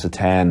picked Ramos at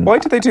 10. Why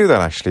did they do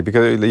that, actually?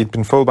 Because he'd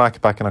been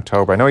full-back in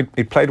October. I know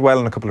he'd played well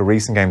in a couple of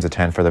recent games at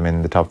 10 for them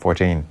in the top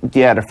 14.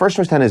 Yeah, their first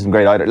 10 isn't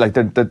great either. Like,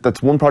 that's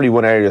probably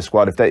one area of the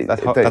squad.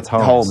 That's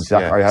Holmes.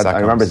 Zach, I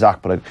remember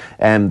Zach, but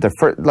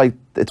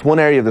it's one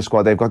area of the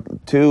squad. They've got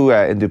two,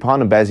 in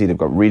Dupont and Bezzy, they've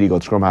got really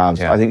good scrum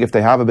halves. I think if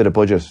they have a bit of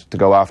budget to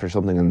go after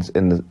something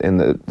in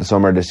the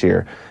summer this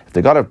year, if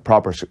they got a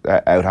proper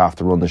out half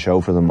to run the show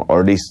for them,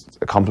 or at least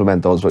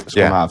complement those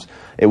scrum halves,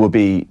 it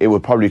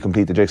would probably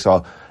complete the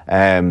jigsaw.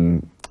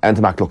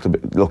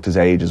 Ntamack looked his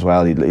age as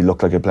well. He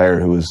looked like a player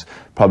who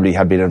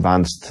had been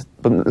advanced,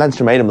 but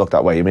Leinster made him look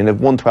that way. I mean, they've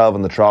won 12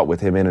 on the trot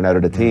with him in and out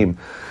of the team.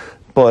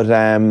 But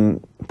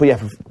yeah,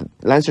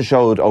 Leinster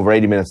showed over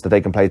 80 minutes that they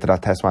can play to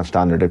that Test match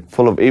standard. They're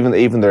full of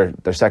even their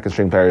second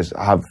string players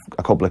have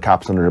a couple of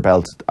caps under their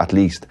belt at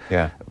least.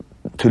 Yeah.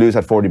 Toulouse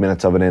had 40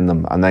 minutes of it in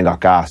them and then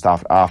got gassed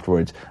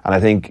afterwards. And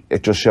I think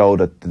it just showed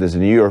that there's a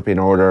new European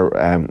order.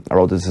 I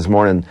wrote this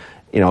morning.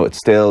 It's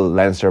still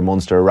Leinster,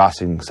 Munster,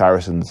 Racing,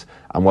 Saracens,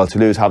 and while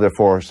Toulouse have their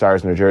 4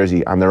 stars in their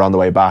jersey and they're on the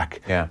way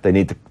back,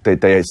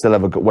 they still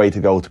have a way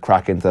to go to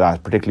crack into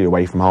that, particularly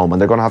away from home,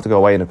 and they're going to have to go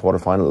away in a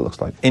quarter-final, it looks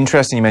like.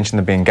 Interesting you mentioned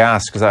them being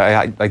gassed, because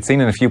I'd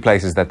seen in a few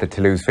places that the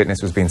Toulouse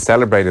fitness was being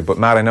celebrated, but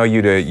Matt, I know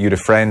you'd a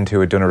friend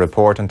who had done a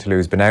report on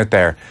Toulouse, been out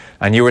there,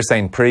 and you were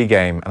saying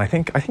pre-game, and I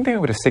think they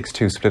went with a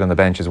 6-2 split on the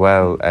bench as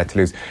well,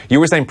 Toulouse. You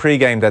were saying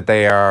pre-game that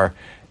they're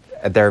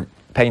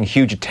paying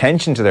huge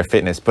attention to their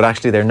fitness, but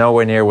actually they're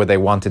nowhere near where they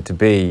wanted to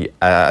be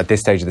at this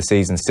stage of the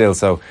season still.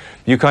 So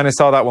you kind of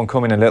saw that one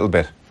coming a little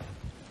bit.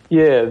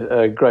 Yeah,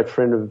 a great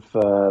friend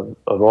of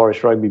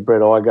Irish rugby,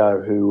 Brett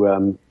Igo,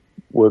 who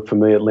worked for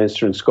me at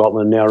Leinster in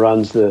Scotland, now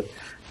runs the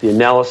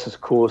analysis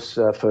course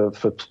for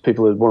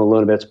people who want to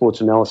learn about sports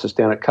analysis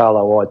down at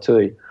Carlo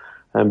IT.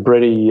 And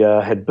Bretty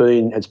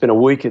had spent a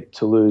week at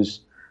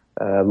Toulouse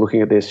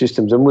looking at their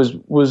systems and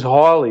was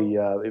highly,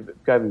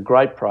 gave him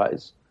great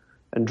praise,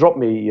 and dropped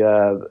me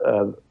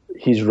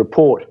his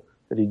report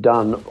that he'd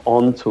done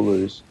on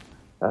Toulouse,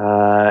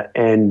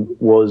 and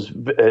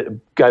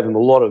gave him a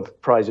lot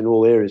of praise in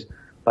all areas,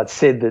 but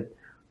said that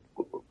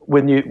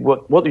when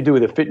what you do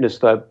with the fitness,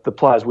 the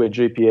players wear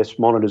GPS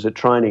monitors at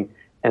training,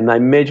 and they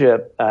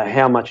measure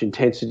how much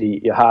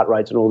intensity, your heart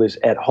rates and all this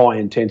at high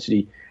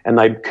intensity, and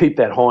they keep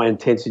that high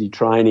intensity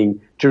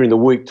training during the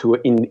week to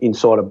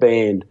inside a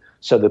band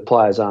so the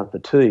players aren't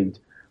fatigued.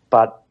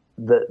 But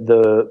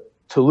the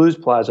Toulouse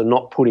players are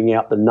not putting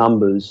out the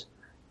numbers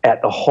at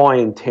a high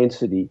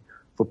intensity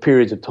for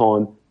periods of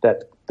time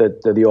that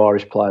the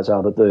Irish players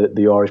are, that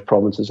the Irish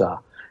provinces are.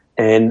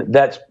 And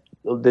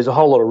there's a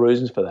whole lot of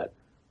reasons for that.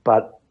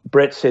 But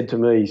Brett said to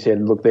me, he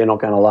said, look, they're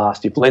not going to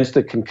last. If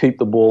Leinster can keep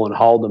the ball and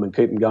hold them and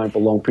keep them going for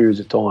long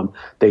periods of time,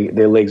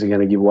 their legs are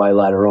going to give way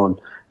later on.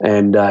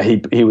 And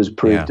he was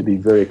proved to be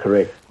very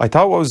correct. I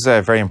thought what was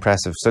very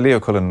impressive, so Leo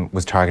Cullen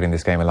was targeting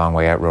this game a long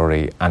way out,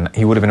 Rory, and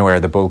he would have been aware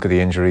of the bulk of the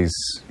injuries,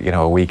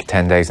 a week,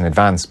 10 days in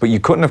advance, but you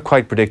couldn't have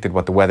quite predicted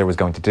what the weather was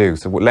going to do.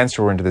 So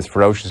Leinster were into this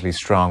ferociously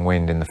strong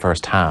wind in the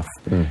first half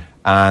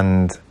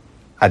and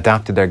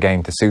adapted their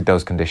game to suit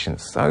those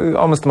conditions. So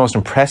almost the most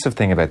impressive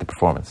thing about the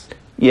performance.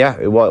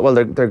 Yeah, well,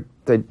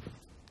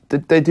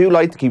 they do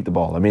like to keep the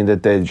ball. I mean,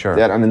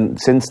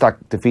 since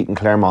that defeat in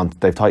Clermont,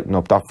 they've tightened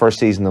up. That first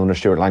season under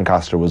Stuart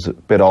Lancaster was a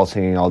bit all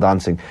singing, all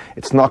dancing.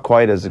 It's not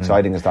quite as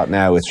exciting as that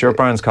now. Stuart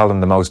Burns called them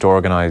the most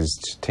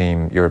organised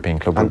team European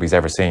club rugby's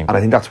ever seen. And I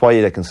think that's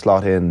why they can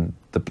slot in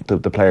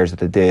the players that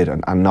they did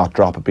and not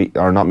drop a beat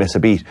or not miss a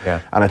beat.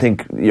 Yeah. And I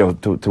think,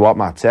 to what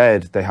Matt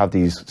said, they have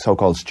these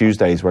so-called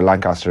Tuesdays where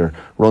Lancaster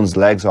runs the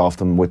legs off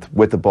them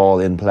with the ball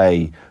in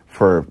play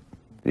for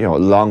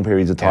long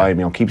periods of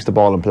time, keeps the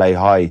ball in play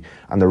high,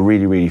 and they're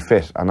really, really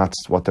fit, and that's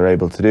what they're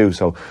able to do.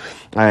 So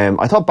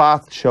I thought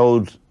Bath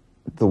showed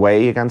the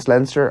way against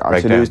Leinster,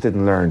 and Toulouse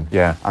didn't learn.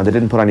 Yeah. And they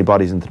didn't put any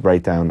bodies into the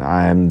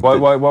breakdown.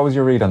 What was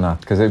your read on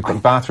that? Because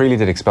Bath really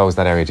did expose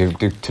that area.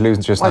 Do Toulouse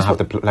just not have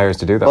the players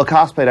to do that? Well,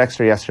 Cass played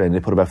extra yesterday, and they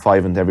put about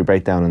 5 into every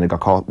breakdown, and they got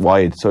caught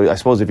wide. So I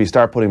suppose if you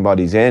start putting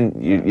bodies in,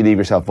 you leave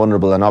yourself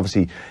vulnerable, and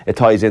obviously it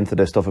ties into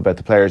the stuff about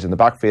the players in the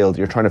backfield.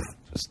 You're trying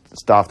to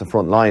staff the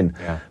front line.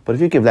 Yeah. But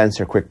if you give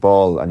Leinster a quick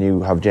ball, and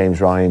you have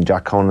James Ryan,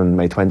 Jack Conan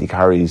made 20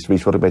 carries,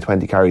 Rhys Ruddock made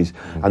 20 carries,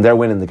 and they're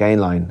winning the gain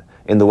line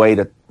in the way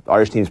that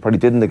Irish teams probably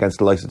didn't against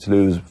the likes of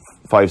Toulouse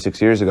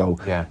 5-6 years ago.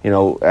 Yeah.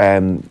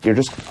 You're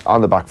just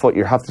on the back foot.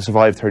 You have to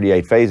survive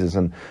 38 phases,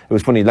 and it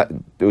was funny.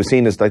 It was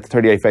seen as like the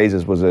 38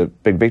 phases was a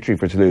big victory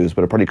for Toulouse,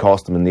 but it probably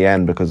cost them in the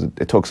end because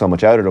it took so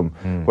much out of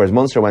them. Whereas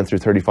Munster went through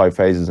 35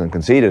 phases and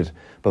conceded,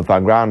 but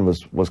Van Gran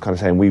was kind of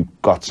saying we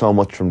got so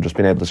much from just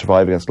being able to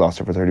survive against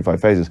Gloucester for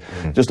 35 phases.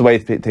 Just the way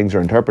things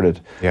are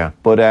interpreted. Yeah.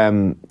 But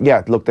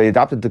look, they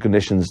adapted to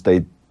conditions.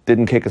 They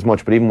didn't kick as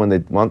much, but even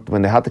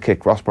when they had to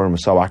kick, Ross Byrne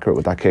was so accurate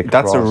with that kick.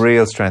 That's across. a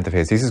real strength of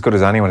his. He's as good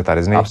as anyone at that,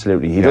 isn't he?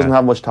 Absolutely. He doesn't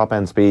have much top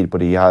end speed, but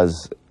he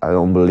has an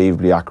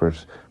unbelievably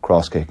accurate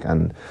cross kick.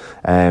 And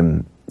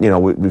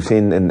we've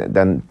seen in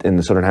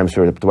the Southern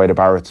Hemisphere the way the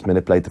Barretts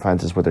manipulate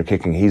defences with their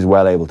kicking. He's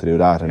well able to do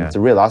that, and it's a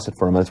real asset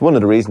for him. And it's one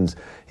of the reasons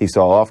he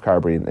saw off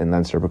Carbery in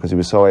Leinster, because he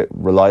was so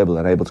reliable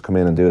and able to come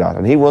in and do that.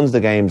 And he runs the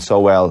game so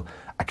well,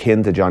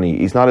 akin to Johny.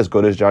 He's not as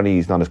good as Johny,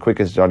 he's not as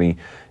quick as Johny,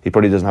 he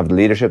probably doesn't have the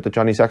leadership that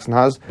Johnny Sexton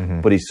has,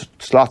 but he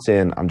slots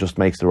in and just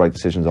makes the right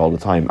decisions all the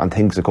time and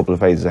thinks a couple of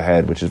phases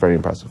ahead, which is very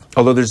impressive.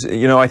 Although there's,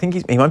 I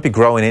think he might be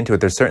growing into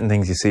it. There's certain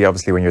things you see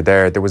obviously when you're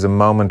there. There was a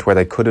moment where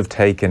they could have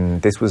taken,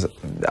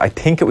 I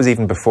think it was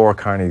even before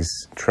Kearney's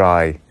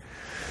try.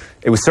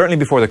 It was certainly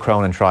before the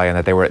Cronin try, and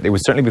it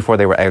was certainly before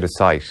they were out of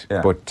sight.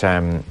 Yeah. But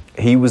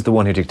he was the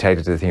one who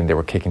dictated to the team they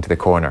were kicking to the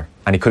corner,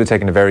 and he could have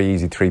taken a very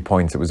easy 3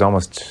 points. It was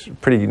almost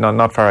pretty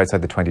not far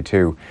outside the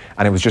 22,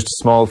 and it was just a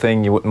small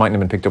thing. You mightn't have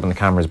been picked up on the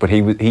cameras, but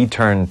he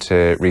turned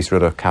to Rhys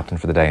Ruddock, captain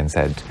for the day, and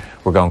said,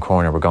 "We're going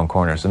corner, we're going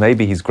corner." So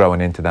maybe he's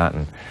growing into that,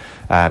 and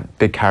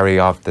big carry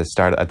off at the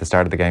start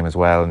of the game as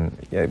well.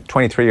 And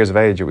 23 years of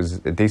age, it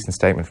was a decent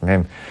statement from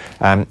him.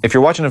 If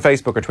you're watching on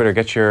Facebook or Twitter,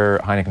 get your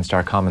Heineken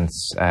Star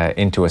comments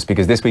into us,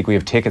 because this week we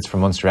have tickets for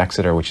Munster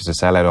Exeter, which is a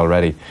sellout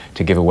already,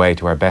 to give away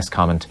to our best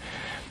comment.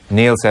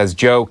 Neil says,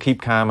 "Joe,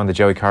 keep calm on the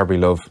Joey Carbery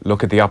love.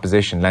 Look at the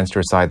opposition. Leinster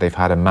aside, they've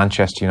had a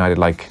Manchester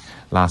United-like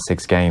last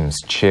 6 games.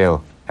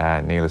 Chill,"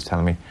 Neil is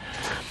telling me.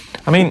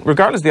 I mean,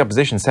 regardless of the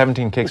opposition,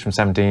 17 kicks from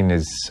 17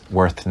 is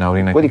worth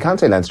noting. Well, you can't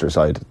say Leinster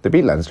aside. They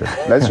beat Leinster.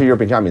 Leinster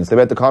European champions. They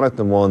beat the Connacht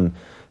and won.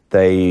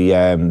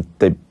 They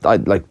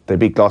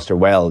beat Gloucester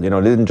well. They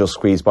didn't just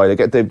squeeze by.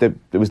 It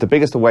was the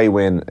biggest away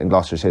win in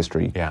Gloucester's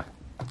history. Yeah.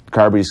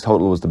 Carbery's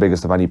total was the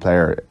biggest of any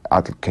player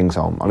at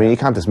Kingsholm. I mean, you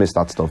can't dismiss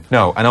that stuff.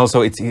 No, and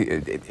also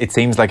it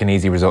seems like an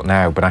easy result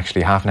now, but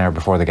actually half an hour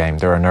before the game,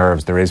 there are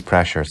nerves, there is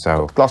pressure.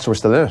 So Gloucester were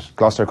still in it.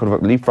 Gloucester could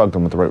have leapfrogged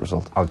them with the right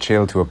result. I'll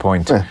chill to a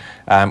point.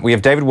 We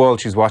have David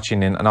Walsh who's watching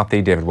not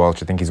the David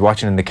Walsh, I think he's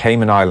watching in the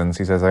Cayman Islands.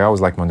 He says, "I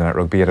always like Monday Night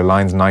Rugby. It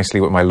aligns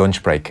nicely with my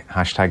lunch break.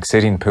 #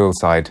 sitting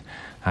poolside.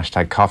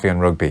 # coffee on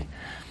rugby."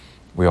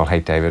 We all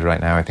hate David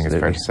right now, I think it's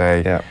fair to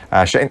say.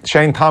 Yeah.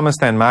 Shane Thomas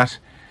then, Matt.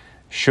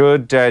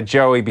 Should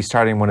Joey be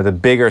starting one of the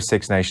bigger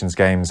Six Nations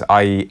games,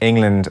 i.e.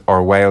 England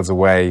or Wales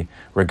away,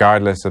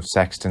 regardless of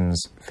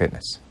Sexton's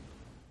fitness?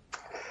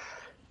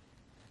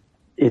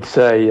 It's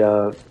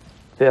a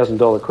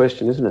 $1,000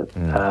 question, isn't it?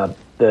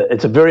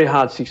 It's a very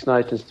hard Six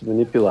Nations to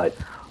manipulate.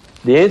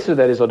 The answer to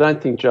that is I don't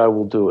think Joe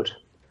will do it.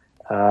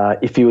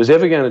 If he was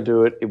ever going to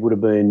do it, it would have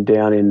been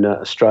down in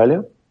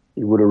Australia.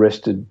 He would have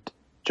rested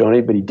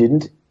Johnny, but he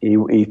didn't.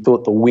 He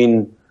thought the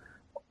win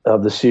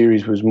of the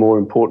series was more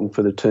important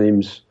for the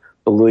team's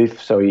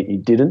belief, so he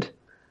didn't.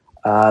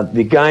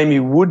 The game he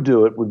would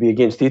do it would be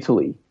against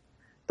Italy.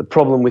 The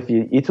problem with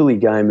the Italy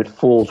game, it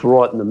falls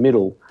right in the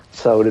middle,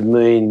 so it would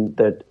mean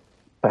that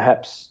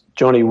perhaps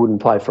Johnny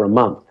wouldn't play for a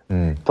month.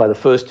 Play the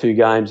first 2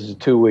 games as a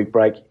 2-week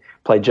break,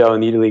 play Joe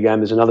in the Italy game,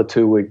 there's another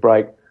 2-week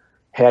break.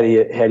 How do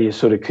you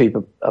sort of keep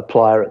a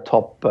player at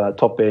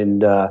top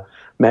end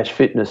match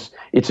fitness?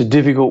 It's a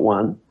difficult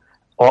one.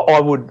 I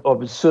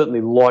would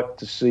certainly like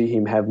to see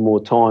him have more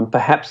time.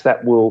 Perhaps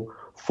that will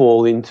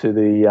fall into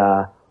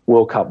the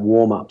World Cup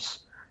warm-ups.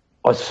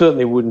 I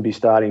certainly wouldn't be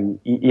starting,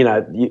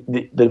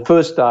 the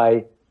first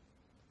day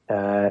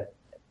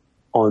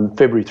on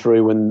February 3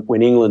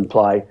 when England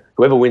play,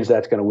 whoever wins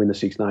that's going to win the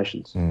Six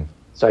Nations.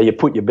 So you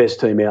put your best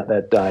team out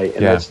that day,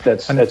 and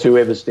that's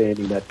whoever's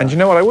standing that day. And you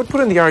know what, I would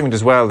put in the argument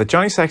as well that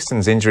Johnny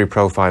Sexton's injury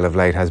profile of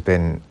late has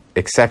been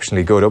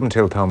exceptionally good up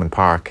until Thomond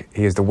Park.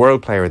 He is the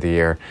World Player of the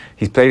Year.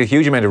 He's played a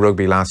huge amount of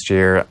rugby last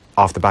year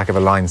off the back of a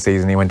line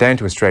season. He went down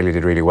to Australia,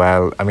 did really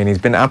well. I mean, he's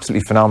been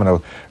absolutely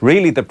phenomenal.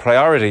 Really, the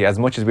priority, as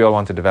much as we all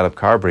want to develop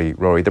Carbery,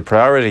 Rory, the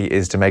priority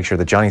is to make sure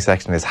that Johnny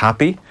Sexton is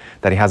happy,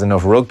 that he has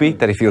enough rugby,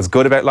 that he feels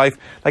good about life.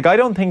 Like, I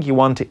don't think you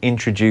want to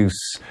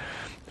introduce...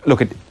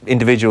 Look,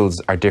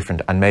 individuals are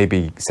different, and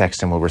maybe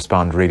Sexton will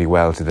respond really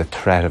well to the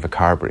threat of a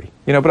Carbery.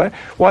 But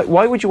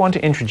why would you want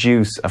to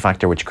introduce a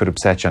factor which could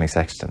upset Johnny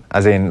Sexton?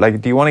 As in, like,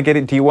 do you want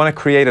to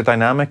create a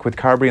dynamic with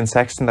Carbery and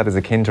Sexton that is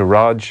akin to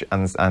Rog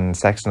and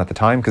Sexton at the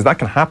time? Because that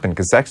can happen,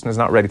 because Sexton is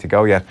not ready to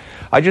go yet.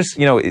 I just,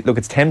 look,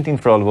 it's tempting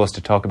for all of us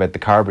to talk about the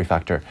Carbery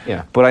factor.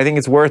 Yeah. But I think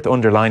it's worth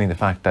underlining the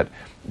fact that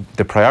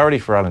the priority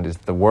for Ireland is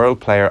the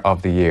World Player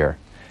of the Year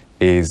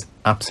is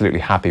absolutely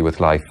happy with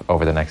life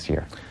over the next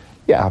year.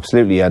 Yeah,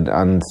 absolutely,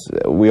 and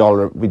we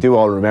do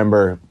all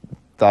remember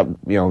that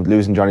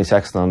losing Johnny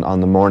Sexton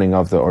on the morning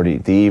of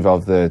the eve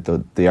of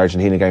the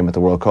Argentina game at the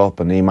World Cup,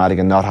 and Ian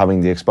Madigan not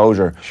having the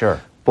exposure. Sure,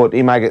 but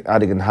Ian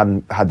Madigan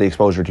hadn't had the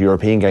exposure to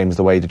European games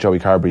the way that Joey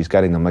Carbery's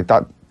getting them. Like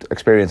that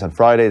experience on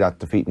Friday, that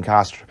defeat in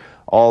Castres,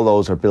 all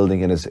those are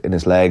building in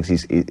his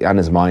legs and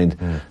his mind.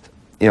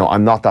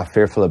 I'm not that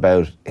fearful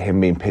about him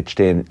being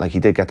pitched in. Like, he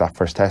did get that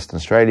first test in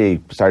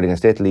Australia, starting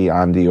against Italy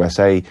and the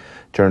USA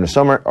during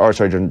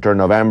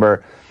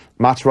November.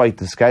 Matt's right,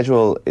 the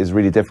schedule is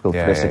really difficult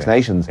for the Six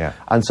Nations. Yeah.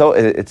 And so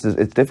it's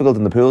difficult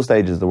in the pool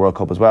stages of the World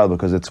Cup as well,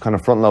 because it's kind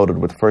of front-loaded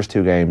with the first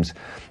 2 games.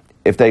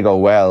 If they go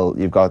well,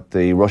 you've got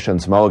the Russia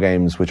and Samoa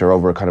games, which are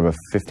over kind of a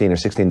 15 or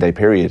 16-day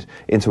period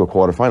into a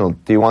quarter-final.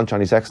 Do you want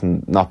Johnny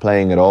Sexton not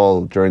playing at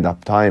all during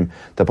that time?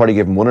 They'll probably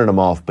give him one of them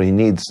off, but he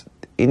needs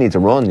a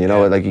run, you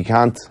know. Like, you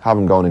can't have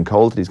him going in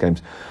cold to these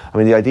games. I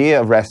mean, the idea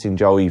of resting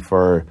Joey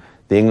for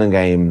the England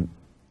game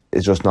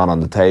is just not on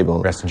the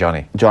table. Resting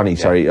Johnny.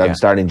 I'm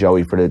starting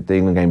Joey for the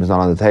England game is not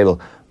on the table.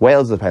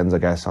 Wales depends, I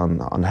guess, on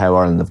how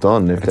Ireland have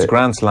done. If it's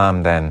Grand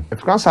Slam, then... If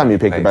it's Grand Slam, you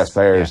pick the best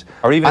players. Yeah.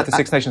 Or even if the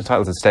Six Nations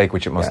title's at stake,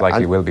 which it most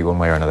likely will be one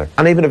way or another.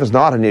 And even if it's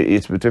not, and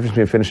it's the difference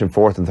between finishing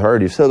 4th and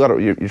 3rd, you've still got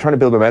you're trying to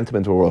build momentum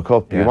into a World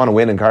Cup. You want to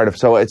win in Cardiff.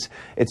 So it's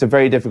a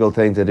very difficult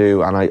thing to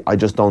do, and I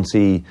just don't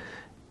see...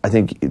 I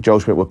think Joe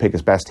Schmidt will pick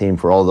his best team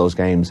for all those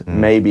games.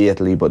 Maybe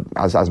Italy, but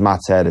as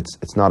Matt said,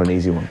 it's not an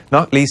easy one.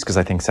 Not least because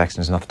I think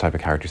Sexton is not the type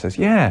of character who says,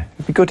 "Yeah,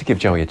 it'd be good to give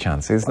Joey a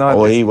chance." It's not.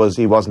 Oh, he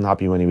wasn't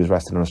happy when he was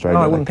resting in Australia.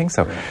 No, I wouldn't think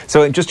so.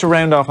 So just to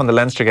round off on the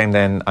Leinster game,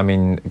 then, I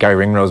mean, Gary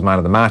Ringrose man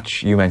of the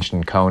match. You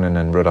mentioned Conan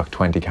and Ruddock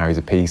 20 carries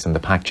apiece, and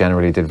the pack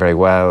generally did very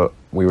well.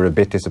 We were a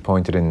bit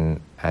disappointed in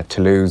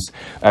Toulouse.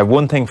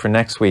 One thing for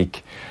next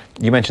week.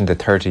 You mentioned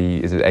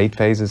the 8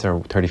 phases or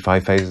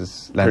 35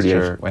 phases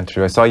Leinster went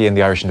through. I saw you in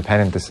the Irish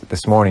Independent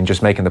this morning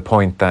just making the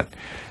point that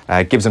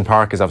Gibson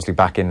Park is obviously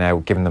back in now,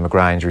 given the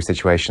McGrath injury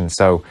situation.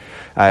 So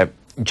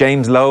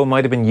James Lowe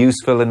might have been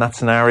useful in that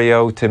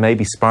scenario to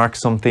maybe spark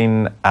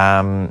something.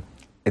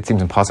 It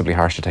seems impossibly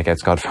harsh to take out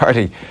Scott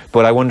Fardy,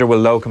 but I wonder, will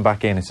Lowe come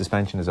back in? His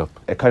suspension is up.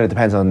 It kind of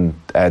depends on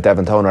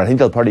Devon Toner. I think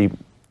they'd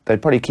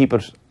probably keep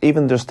it,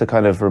 even just to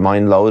kind of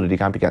remind Lowe that he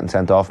can't be getting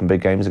sent off in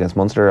big games against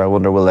Munster. I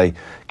wonder, will they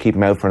keep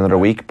him out for another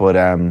week? But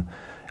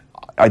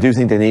I do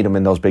think they need him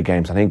in those big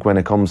games. I think when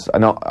it comes, I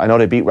know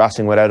they beat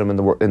Racing without him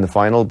in the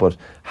final, but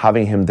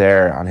having him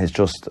there and his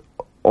just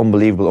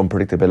unbelievable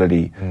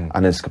unpredictability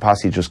and his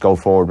capacity to just go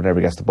forward whenever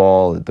he gets the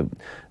ball,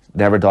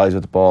 never dies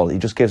with the ball, he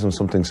just gives them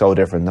something so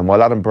different. And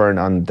while Adam Byrne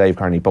and Dave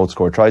Kearney both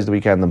scored tries the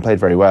weekend and played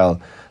very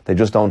well, they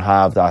just don't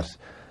have that.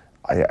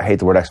 I hate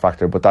the word X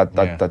factor, but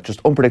that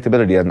just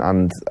unpredictability,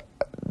 and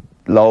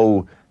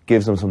Lowe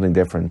gives them something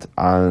different,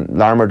 and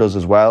Larmour does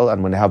as well.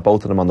 And when they have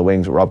both of them on the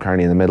wings with Rob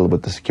Kearney in the middle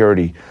with the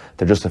security,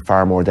 they're just a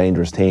far more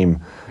dangerous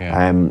team.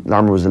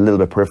 Larmour was a little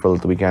bit peripheral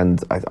at the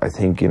weekend. I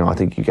think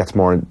he gets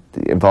more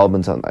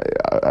involvement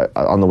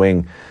on the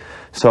wing.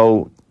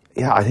 So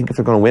I think if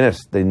they're going to win it,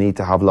 they need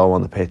to have Lowe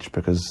on the pitch,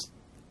 because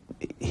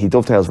he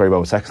dovetails very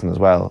well with Sexton as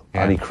well,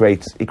 and he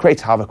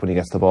creates havoc when he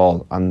gets the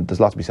ball, and there's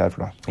a lot to be said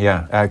for that.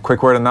 Yeah,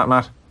 quick word on that,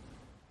 Matt.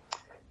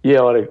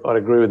 Yeah, I'd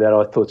agree with that.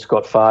 I thought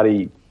Scott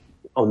Fardy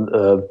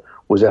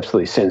was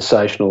absolutely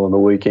sensational on the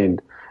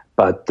weekend,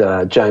 but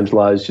James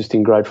Lowe's just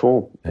in great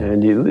form,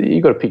 and you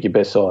got to pick your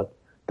best side.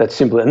 That's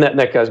simple, and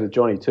that goes with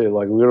Johnny too.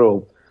 Like, we're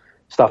all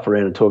stuff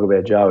around and talk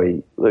about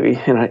Joey. Look,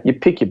 you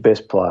pick your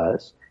best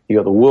players. You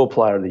got the World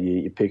Player of the Year.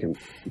 You pick him.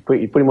 You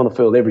put him on the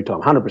field every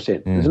time,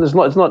 100%.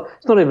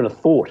 It's not even a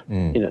thought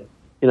in it.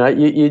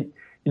 You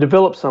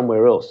develop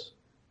somewhere else.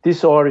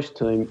 This Irish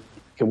team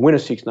can win a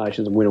Six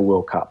Nations and win a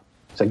World Cup.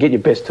 So get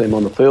your best team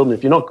on the field, and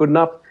if you're not good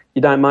enough,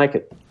 you don't make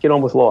it. Get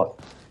on with life.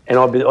 And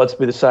I'd be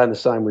the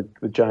same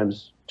with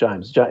James.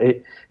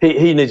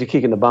 He needs a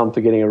kick in the bum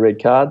for getting a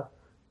red card,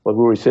 like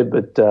we already said.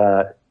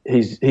 But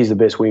he's the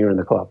best winger in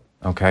the club.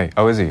 Okay.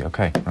 Oh, is he?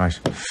 Okay. Right.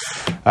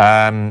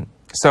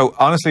 So,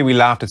 honestly, we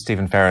laughed at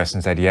Stephen Ferris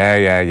and said,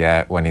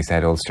 yeah, when he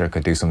said Ulster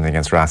could do something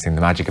against Racing, the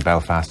magic of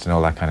Belfast and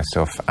all that kind of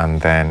stuff. And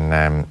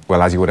then,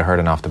 well, as you would have heard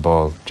on Off the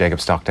Ball, Jacob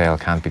Stockdale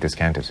can't be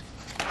discounted.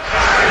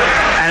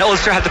 And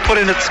Ulster have to put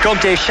in at the scrum.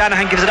 Dave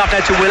Shanahan gives it off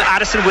now to Will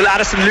Addison. Will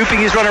Addison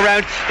looping his run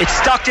around. It's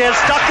Stockdale.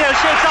 Stockdale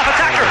shakes off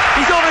attacker.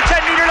 He's over the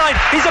 10-metre line.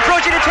 He's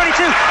approaching the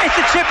 22. It's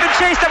the chip and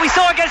chase that we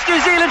saw against New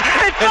Zealand.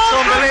 It's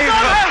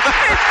unbelievable.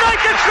 It's like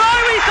the try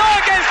we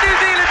saw against New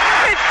Zealand.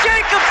 It's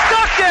Jacob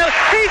Stockdale.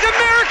 He's a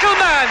miracle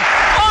man.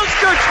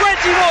 Ulster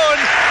 21.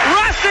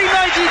 Racing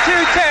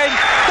 92-10.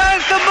 That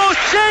is the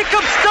most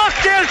Jacob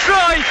Stockdale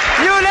try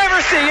you'll ever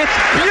see. It's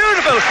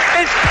beautiful.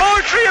 It's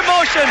poetry in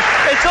motion.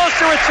 It's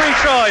Ulster with 3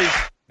 tries.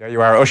 There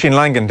you are, Oisin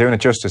Langan doing it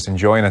justice,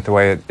 enjoying it the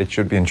way it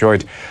should be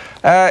enjoyed.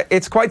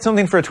 It's quite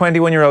something for a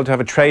 21-year-old to have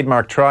a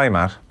trademark try,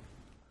 Matt.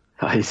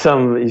 He's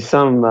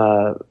some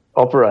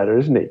operator,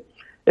 isn't he?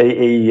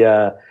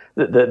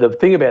 The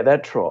thing about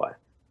that try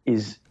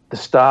is the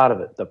start of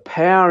it, the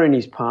power in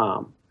his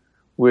palm,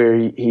 where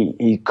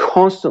he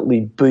constantly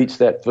beats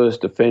that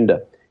first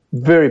defender.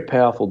 Very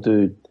powerful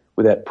dude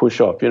with that push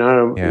off. It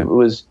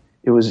was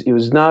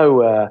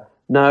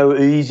no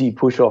easy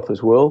push off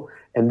as well.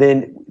 And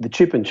then the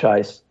chip and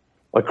chase.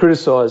 I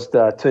criticised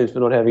teams for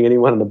not having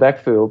anyone in the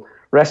backfield.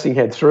 Racing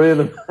had 3 of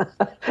them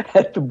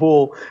at the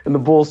ball, and the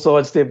ball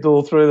sidestepped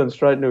all 3 of them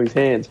straight into his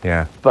hands.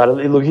 Yeah. But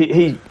look,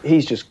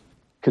 he's just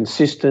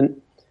consistent.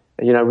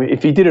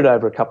 If he did it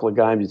over a couple of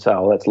games, you'd say,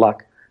 "Oh, that's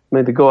luck." I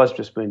mean, the guy's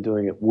just been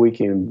doing it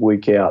week in,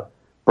 week out,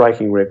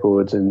 breaking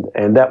records,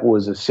 and that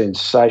was a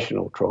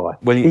sensational try.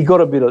 Well, he got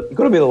a bit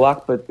of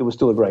luck, but it was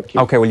still a great kick.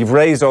 Okay, well, you've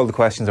raised all the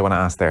questions I want to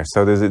ask there.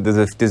 So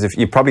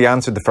you probably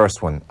answered the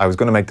first one. I was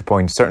going to make the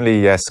point.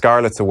 Certainly,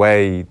 Scarlett's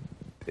away,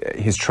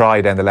 his try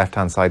down the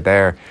left-hand side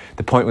there.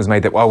 The point was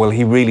made that,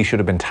 he really should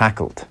have been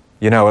tackled.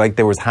 You know, like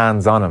there was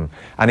hands on him.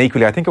 And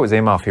equally, I think it was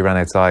Imhoff he ran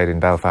outside in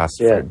Belfast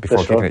before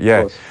kicking it.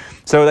 Yeah.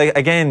 So,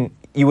 again,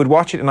 you would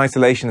watch it in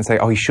isolation and say,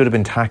 he should have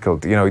been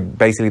tackled. You know,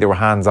 basically there were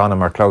hands on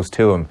him or close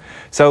to him.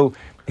 So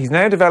he's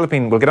now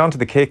developing, we'll get on to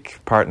the kick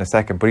part in a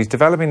second, but he's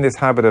developing this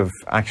habit of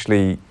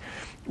actually,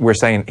 we're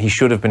saying he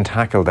should have been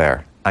tackled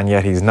there, and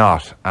yet he's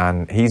not.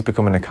 And he's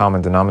becoming a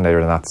common denominator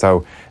in that.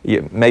 So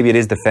maybe it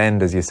is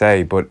defend, as you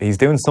say, but he's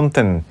doing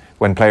something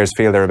when players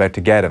feel they're about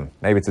to get him.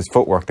 Maybe it's his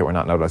footwork that we're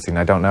not noticing.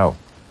 I don't know.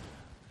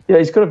 Yeah,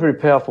 he's got a very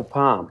powerful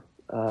palm.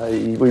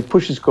 He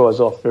pushes guys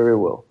off very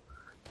well.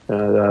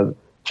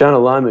 Jonah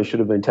Lomu should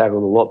have been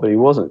tackled a lot, but he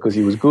wasn't because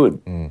he was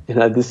good. You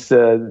know, this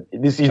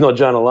he's not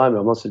Jonah Lomu.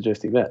 I'm not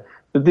suggesting that,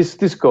 but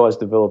this guy's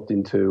developed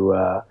into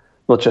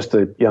not just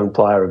a young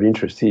player of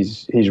interest.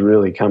 He's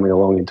really coming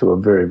along into a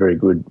very, very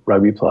good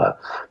rugby player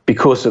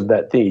because of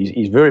that thing.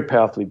 He's very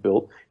powerfully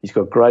built. He's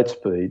got great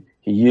speed.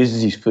 He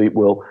uses his feet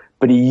well,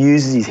 but he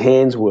uses his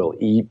hands well.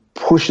 He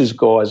pushes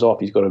guys off.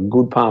 He's got a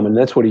good palm, and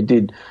that's what he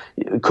did.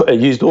 He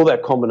used all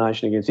that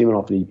combination against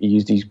Imhoff, and he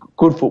used his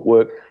good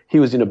footwork. He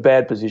was in a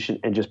bad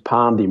position and just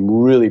palmed him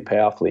really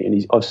powerfully,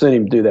 and I've seen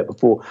him do that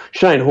before.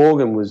 Shane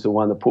Horgan was the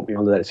one that put me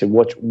onto that. He said,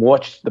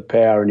 watch the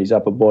power in his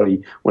upper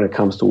body when it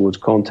comes towards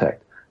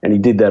contact, and he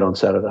did that on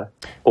Saturday.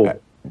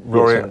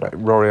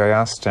 Rory, I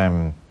asked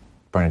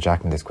Bernard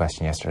Jackman this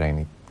question yesterday, and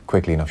he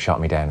quickly enough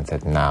shot me down and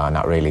said, no,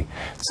 not really.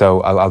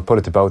 So I'll put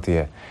it to both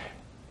of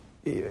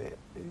you.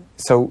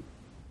 So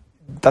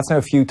that's now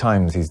a few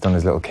times he's done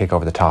his little kick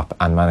over the top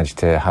and managed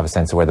to have a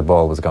sense of where the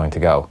ball was going to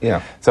go.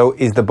 Yeah. So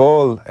is the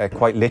ball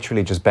quite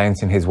literally just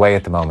bouncing his way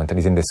at the moment and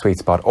he's in this sweet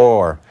spot?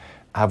 Or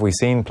have we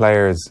seen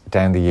players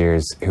down the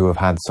years who have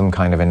had some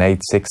kind of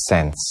innate sixth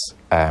sense,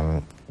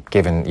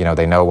 given,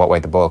 they know what way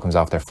the ball comes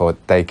off their foot,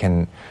 they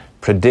can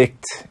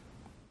predict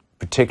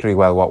particularly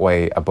well what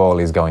way a ball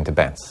is going to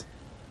bounce?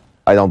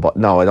 I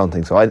don't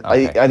think so. I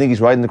think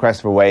he's riding the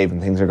crest of a wave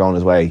and things are going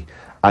his way.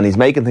 And he's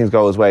making things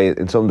go his way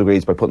in some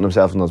degrees by putting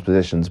himself in those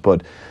positions.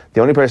 But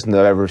the only person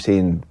that I've ever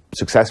seen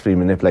successfully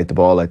manipulate the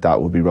ball like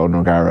that would be Ronan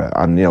O'Gara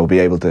and, be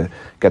able to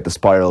get the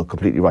spiral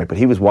completely right. But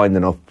he was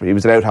winding up. He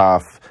was an out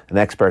half, an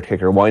expert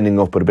kicker, winding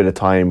up with a bit of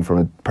time from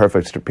a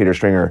perfect Peter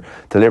Stringer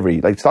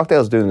delivery. Like,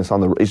 Stockdale's doing this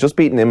he's just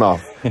beating him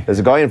off. There's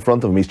a guy in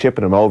front of him, he's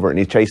chipping him over and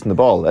he's chasing the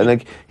ball.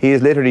 And, he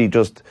is literally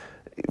just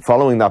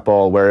following that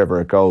ball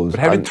wherever it goes. But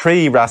how did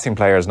three Racing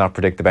players not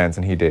predict the bounce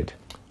and he did?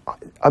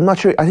 I'm not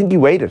sure. I think he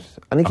waited.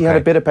 I think he had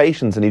a bit of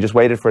patience and he just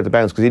waited for it to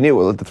bounce because he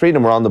knew the three of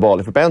them were on the ball.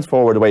 If it bounced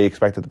forward the way you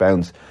expect it to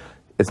bounce,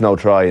 it's no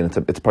try and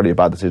it's probably a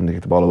bad decision to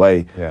kick the ball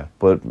away. Yeah.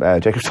 But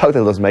Jacob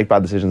Stockdale doesn't make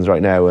bad decisions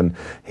right now, and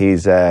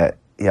he's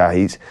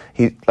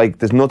like,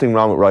 there's nothing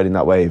wrong with riding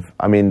that wave.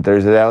 I mean,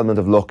 there's an element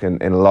of luck in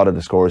a lot of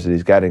the scores that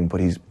he's getting, but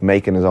he's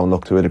making his own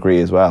luck to a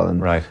degree as well,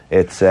 and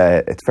it's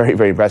very,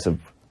 very impressive.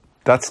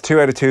 That's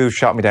 2 out of 2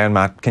 shot me down,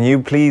 Matt. Can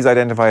you please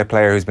identify a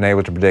player who's been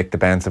able to predict the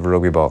bounce of a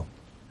rugby ball?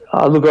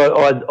 Look,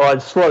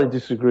 I'd slightly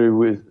disagree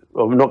with,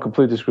 or not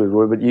completely disagree with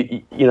Roy,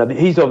 but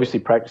he's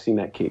obviously practicing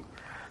that kick.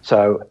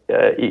 So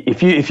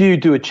if you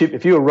do a chip,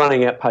 if you're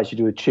running out pace, you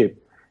do a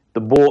chip, the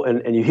ball,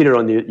 and you hit it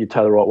on your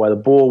toe the right way, the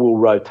ball will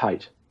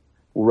rotate.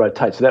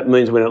 So that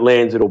means when it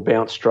lands, it'll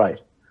bounce straight.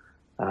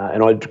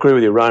 And I agree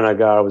with you, Ronan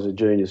O'Gara was a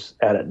genius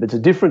at it. But it's a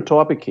different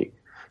type of kick.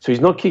 So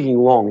he's not kicking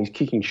long, he's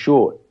kicking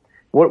short.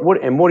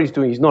 What he's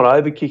doing, he's not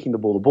over kicking the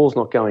ball. The ball's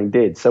not going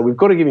dead. So we've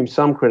got to give him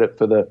some credit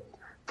for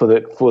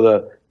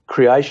the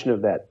creation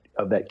of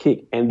that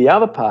kick. And the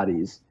other part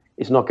is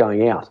it's not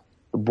going out.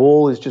 The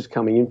ball is just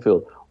coming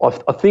infield.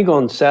 I think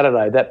on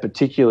Saturday, that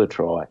particular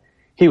try,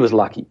 he was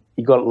lucky.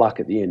 He got luck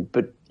at the end.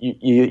 But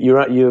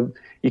your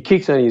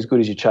kick's only as good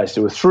as your chase.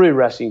 There were 3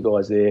 Racing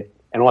guys there,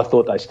 and I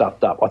thought they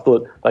stuffed up.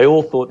 They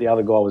all thought the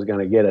other guy was going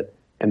to get it,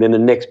 and then the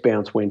next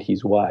bounce went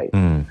his way.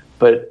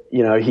 But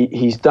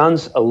he's done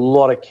a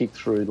lot of kick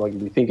through. Like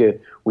we think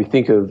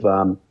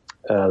of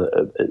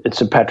it's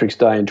St Patrick's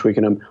Day in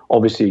Twickenham,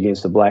 obviously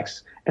against the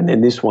Blacks, and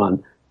then this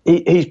one,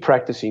 he's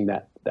practicing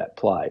that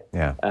play.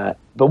 Yeah.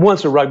 But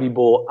once a rugby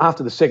ball,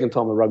 after the second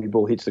time the rugby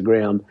ball hits the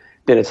ground,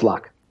 then it's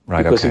luck.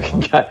 Right. Because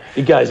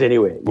it goes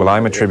anywhere. Well,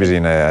 I'm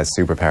attributing a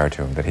superpower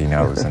to him that he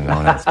knows and no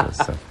one else does.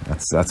 So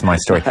that's my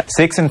story.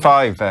 6 and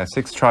 5,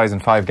 6 tries in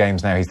 5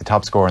 games now. He's the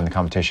top scorer in the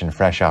competition,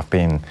 fresh off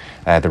being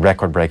the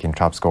record-breaking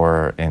top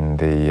scorer in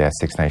the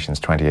Six Nations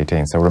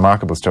 2018. So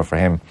remarkable stuff for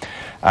him.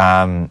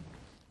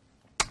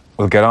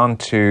 We'll get on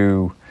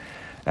to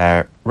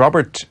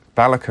Robert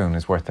Balakoon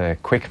is worth a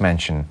quick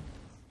mention.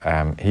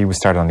 He was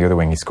started on the other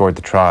wing. He scored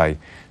the try.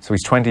 So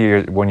he's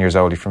 21 years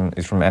old. He's from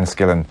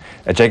Enniskillen.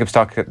 Jacob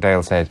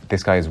Stockdale said,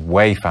 this guy is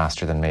way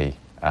faster than me.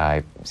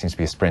 Seems to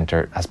be a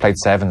sprinter. Has played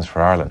sevens for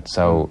Ireland.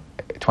 So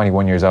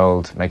 21 years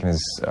old, making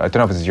his, I don't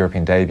know if it's his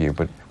European debut,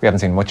 but we haven't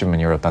seen much of him in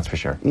Europe, that's for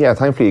sure. Yeah,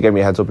 thankfully you gave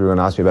me a heads up. You were going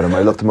to ask me about him.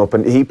 I looked him up,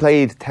 and he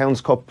played Towns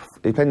Cup.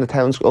 He played in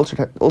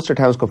the Ulster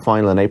Towns Cup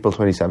final in April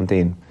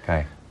 2017.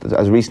 Okay.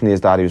 As recently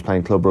as that, he was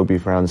playing club rugby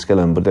for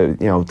Enniskillen. But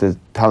the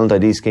talent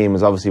ID scheme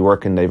is obviously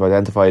working. They've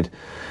identified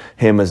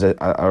him as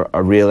a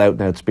real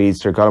out-and-out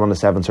speedster. Got him on the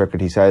 7th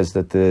circuit. He says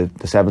that the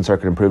 7th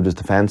circuit improved his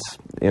defence.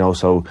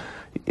 So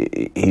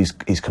he's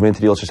come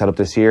into the Ulster setup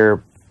this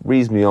year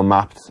reasonably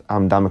unmapped.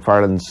 Dan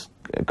McFarlane's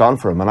gone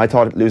for him, and I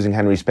thought losing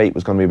Henry Spate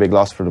was going to be a big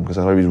loss for them, because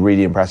I thought he was a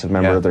really impressive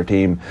member of their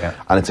team,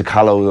 and it's a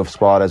callow of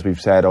squad, as we've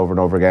said over and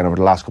over again over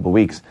the last couple of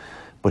weeks.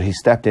 But he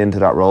stepped into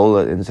that role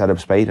instead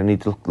of Spate, and he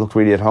looked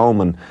really at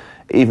home. And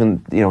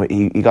even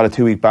he got a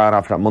 2-week ban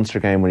after that Munster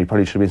game, where he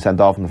probably should have been sent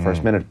off in the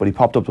first minute, but he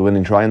popped up the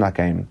winning try in that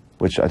game,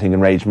 which I think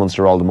enraged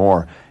Munster all the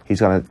more. He's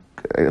got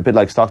a bit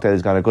like Stockdale.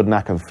 He's got a good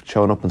knack of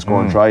showing up and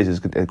scoring tries. He's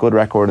got a good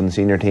record in the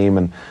senior team,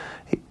 and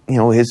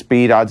his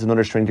speed adds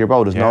another string to your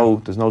bow.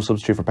 There's no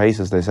substitute for pace,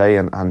 as they say,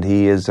 and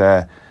he's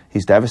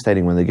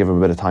devastating when they give him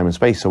a bit of time and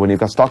space. So when you've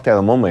got Stockdale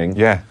on one wing,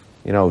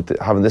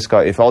 having this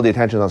guy, if all the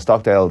attention's on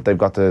Stockdale, they've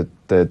got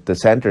the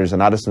centres,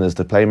 and Addison is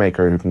the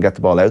playmaker who can get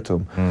the ball out to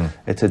him.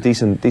 It's a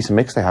decent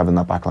mix they have in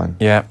that back line.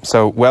 Yeah.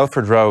 So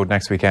Welford Road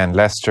next weekend,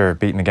 Leicester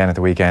beaten again at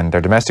the weekend.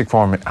 Their domestic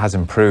form has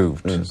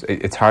improved.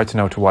 It's hard to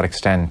know to what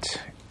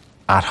extent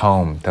at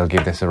home they'll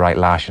give this a right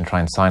lash and try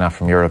and sign off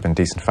from Europe in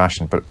decent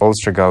fashion, but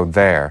Ulster go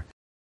there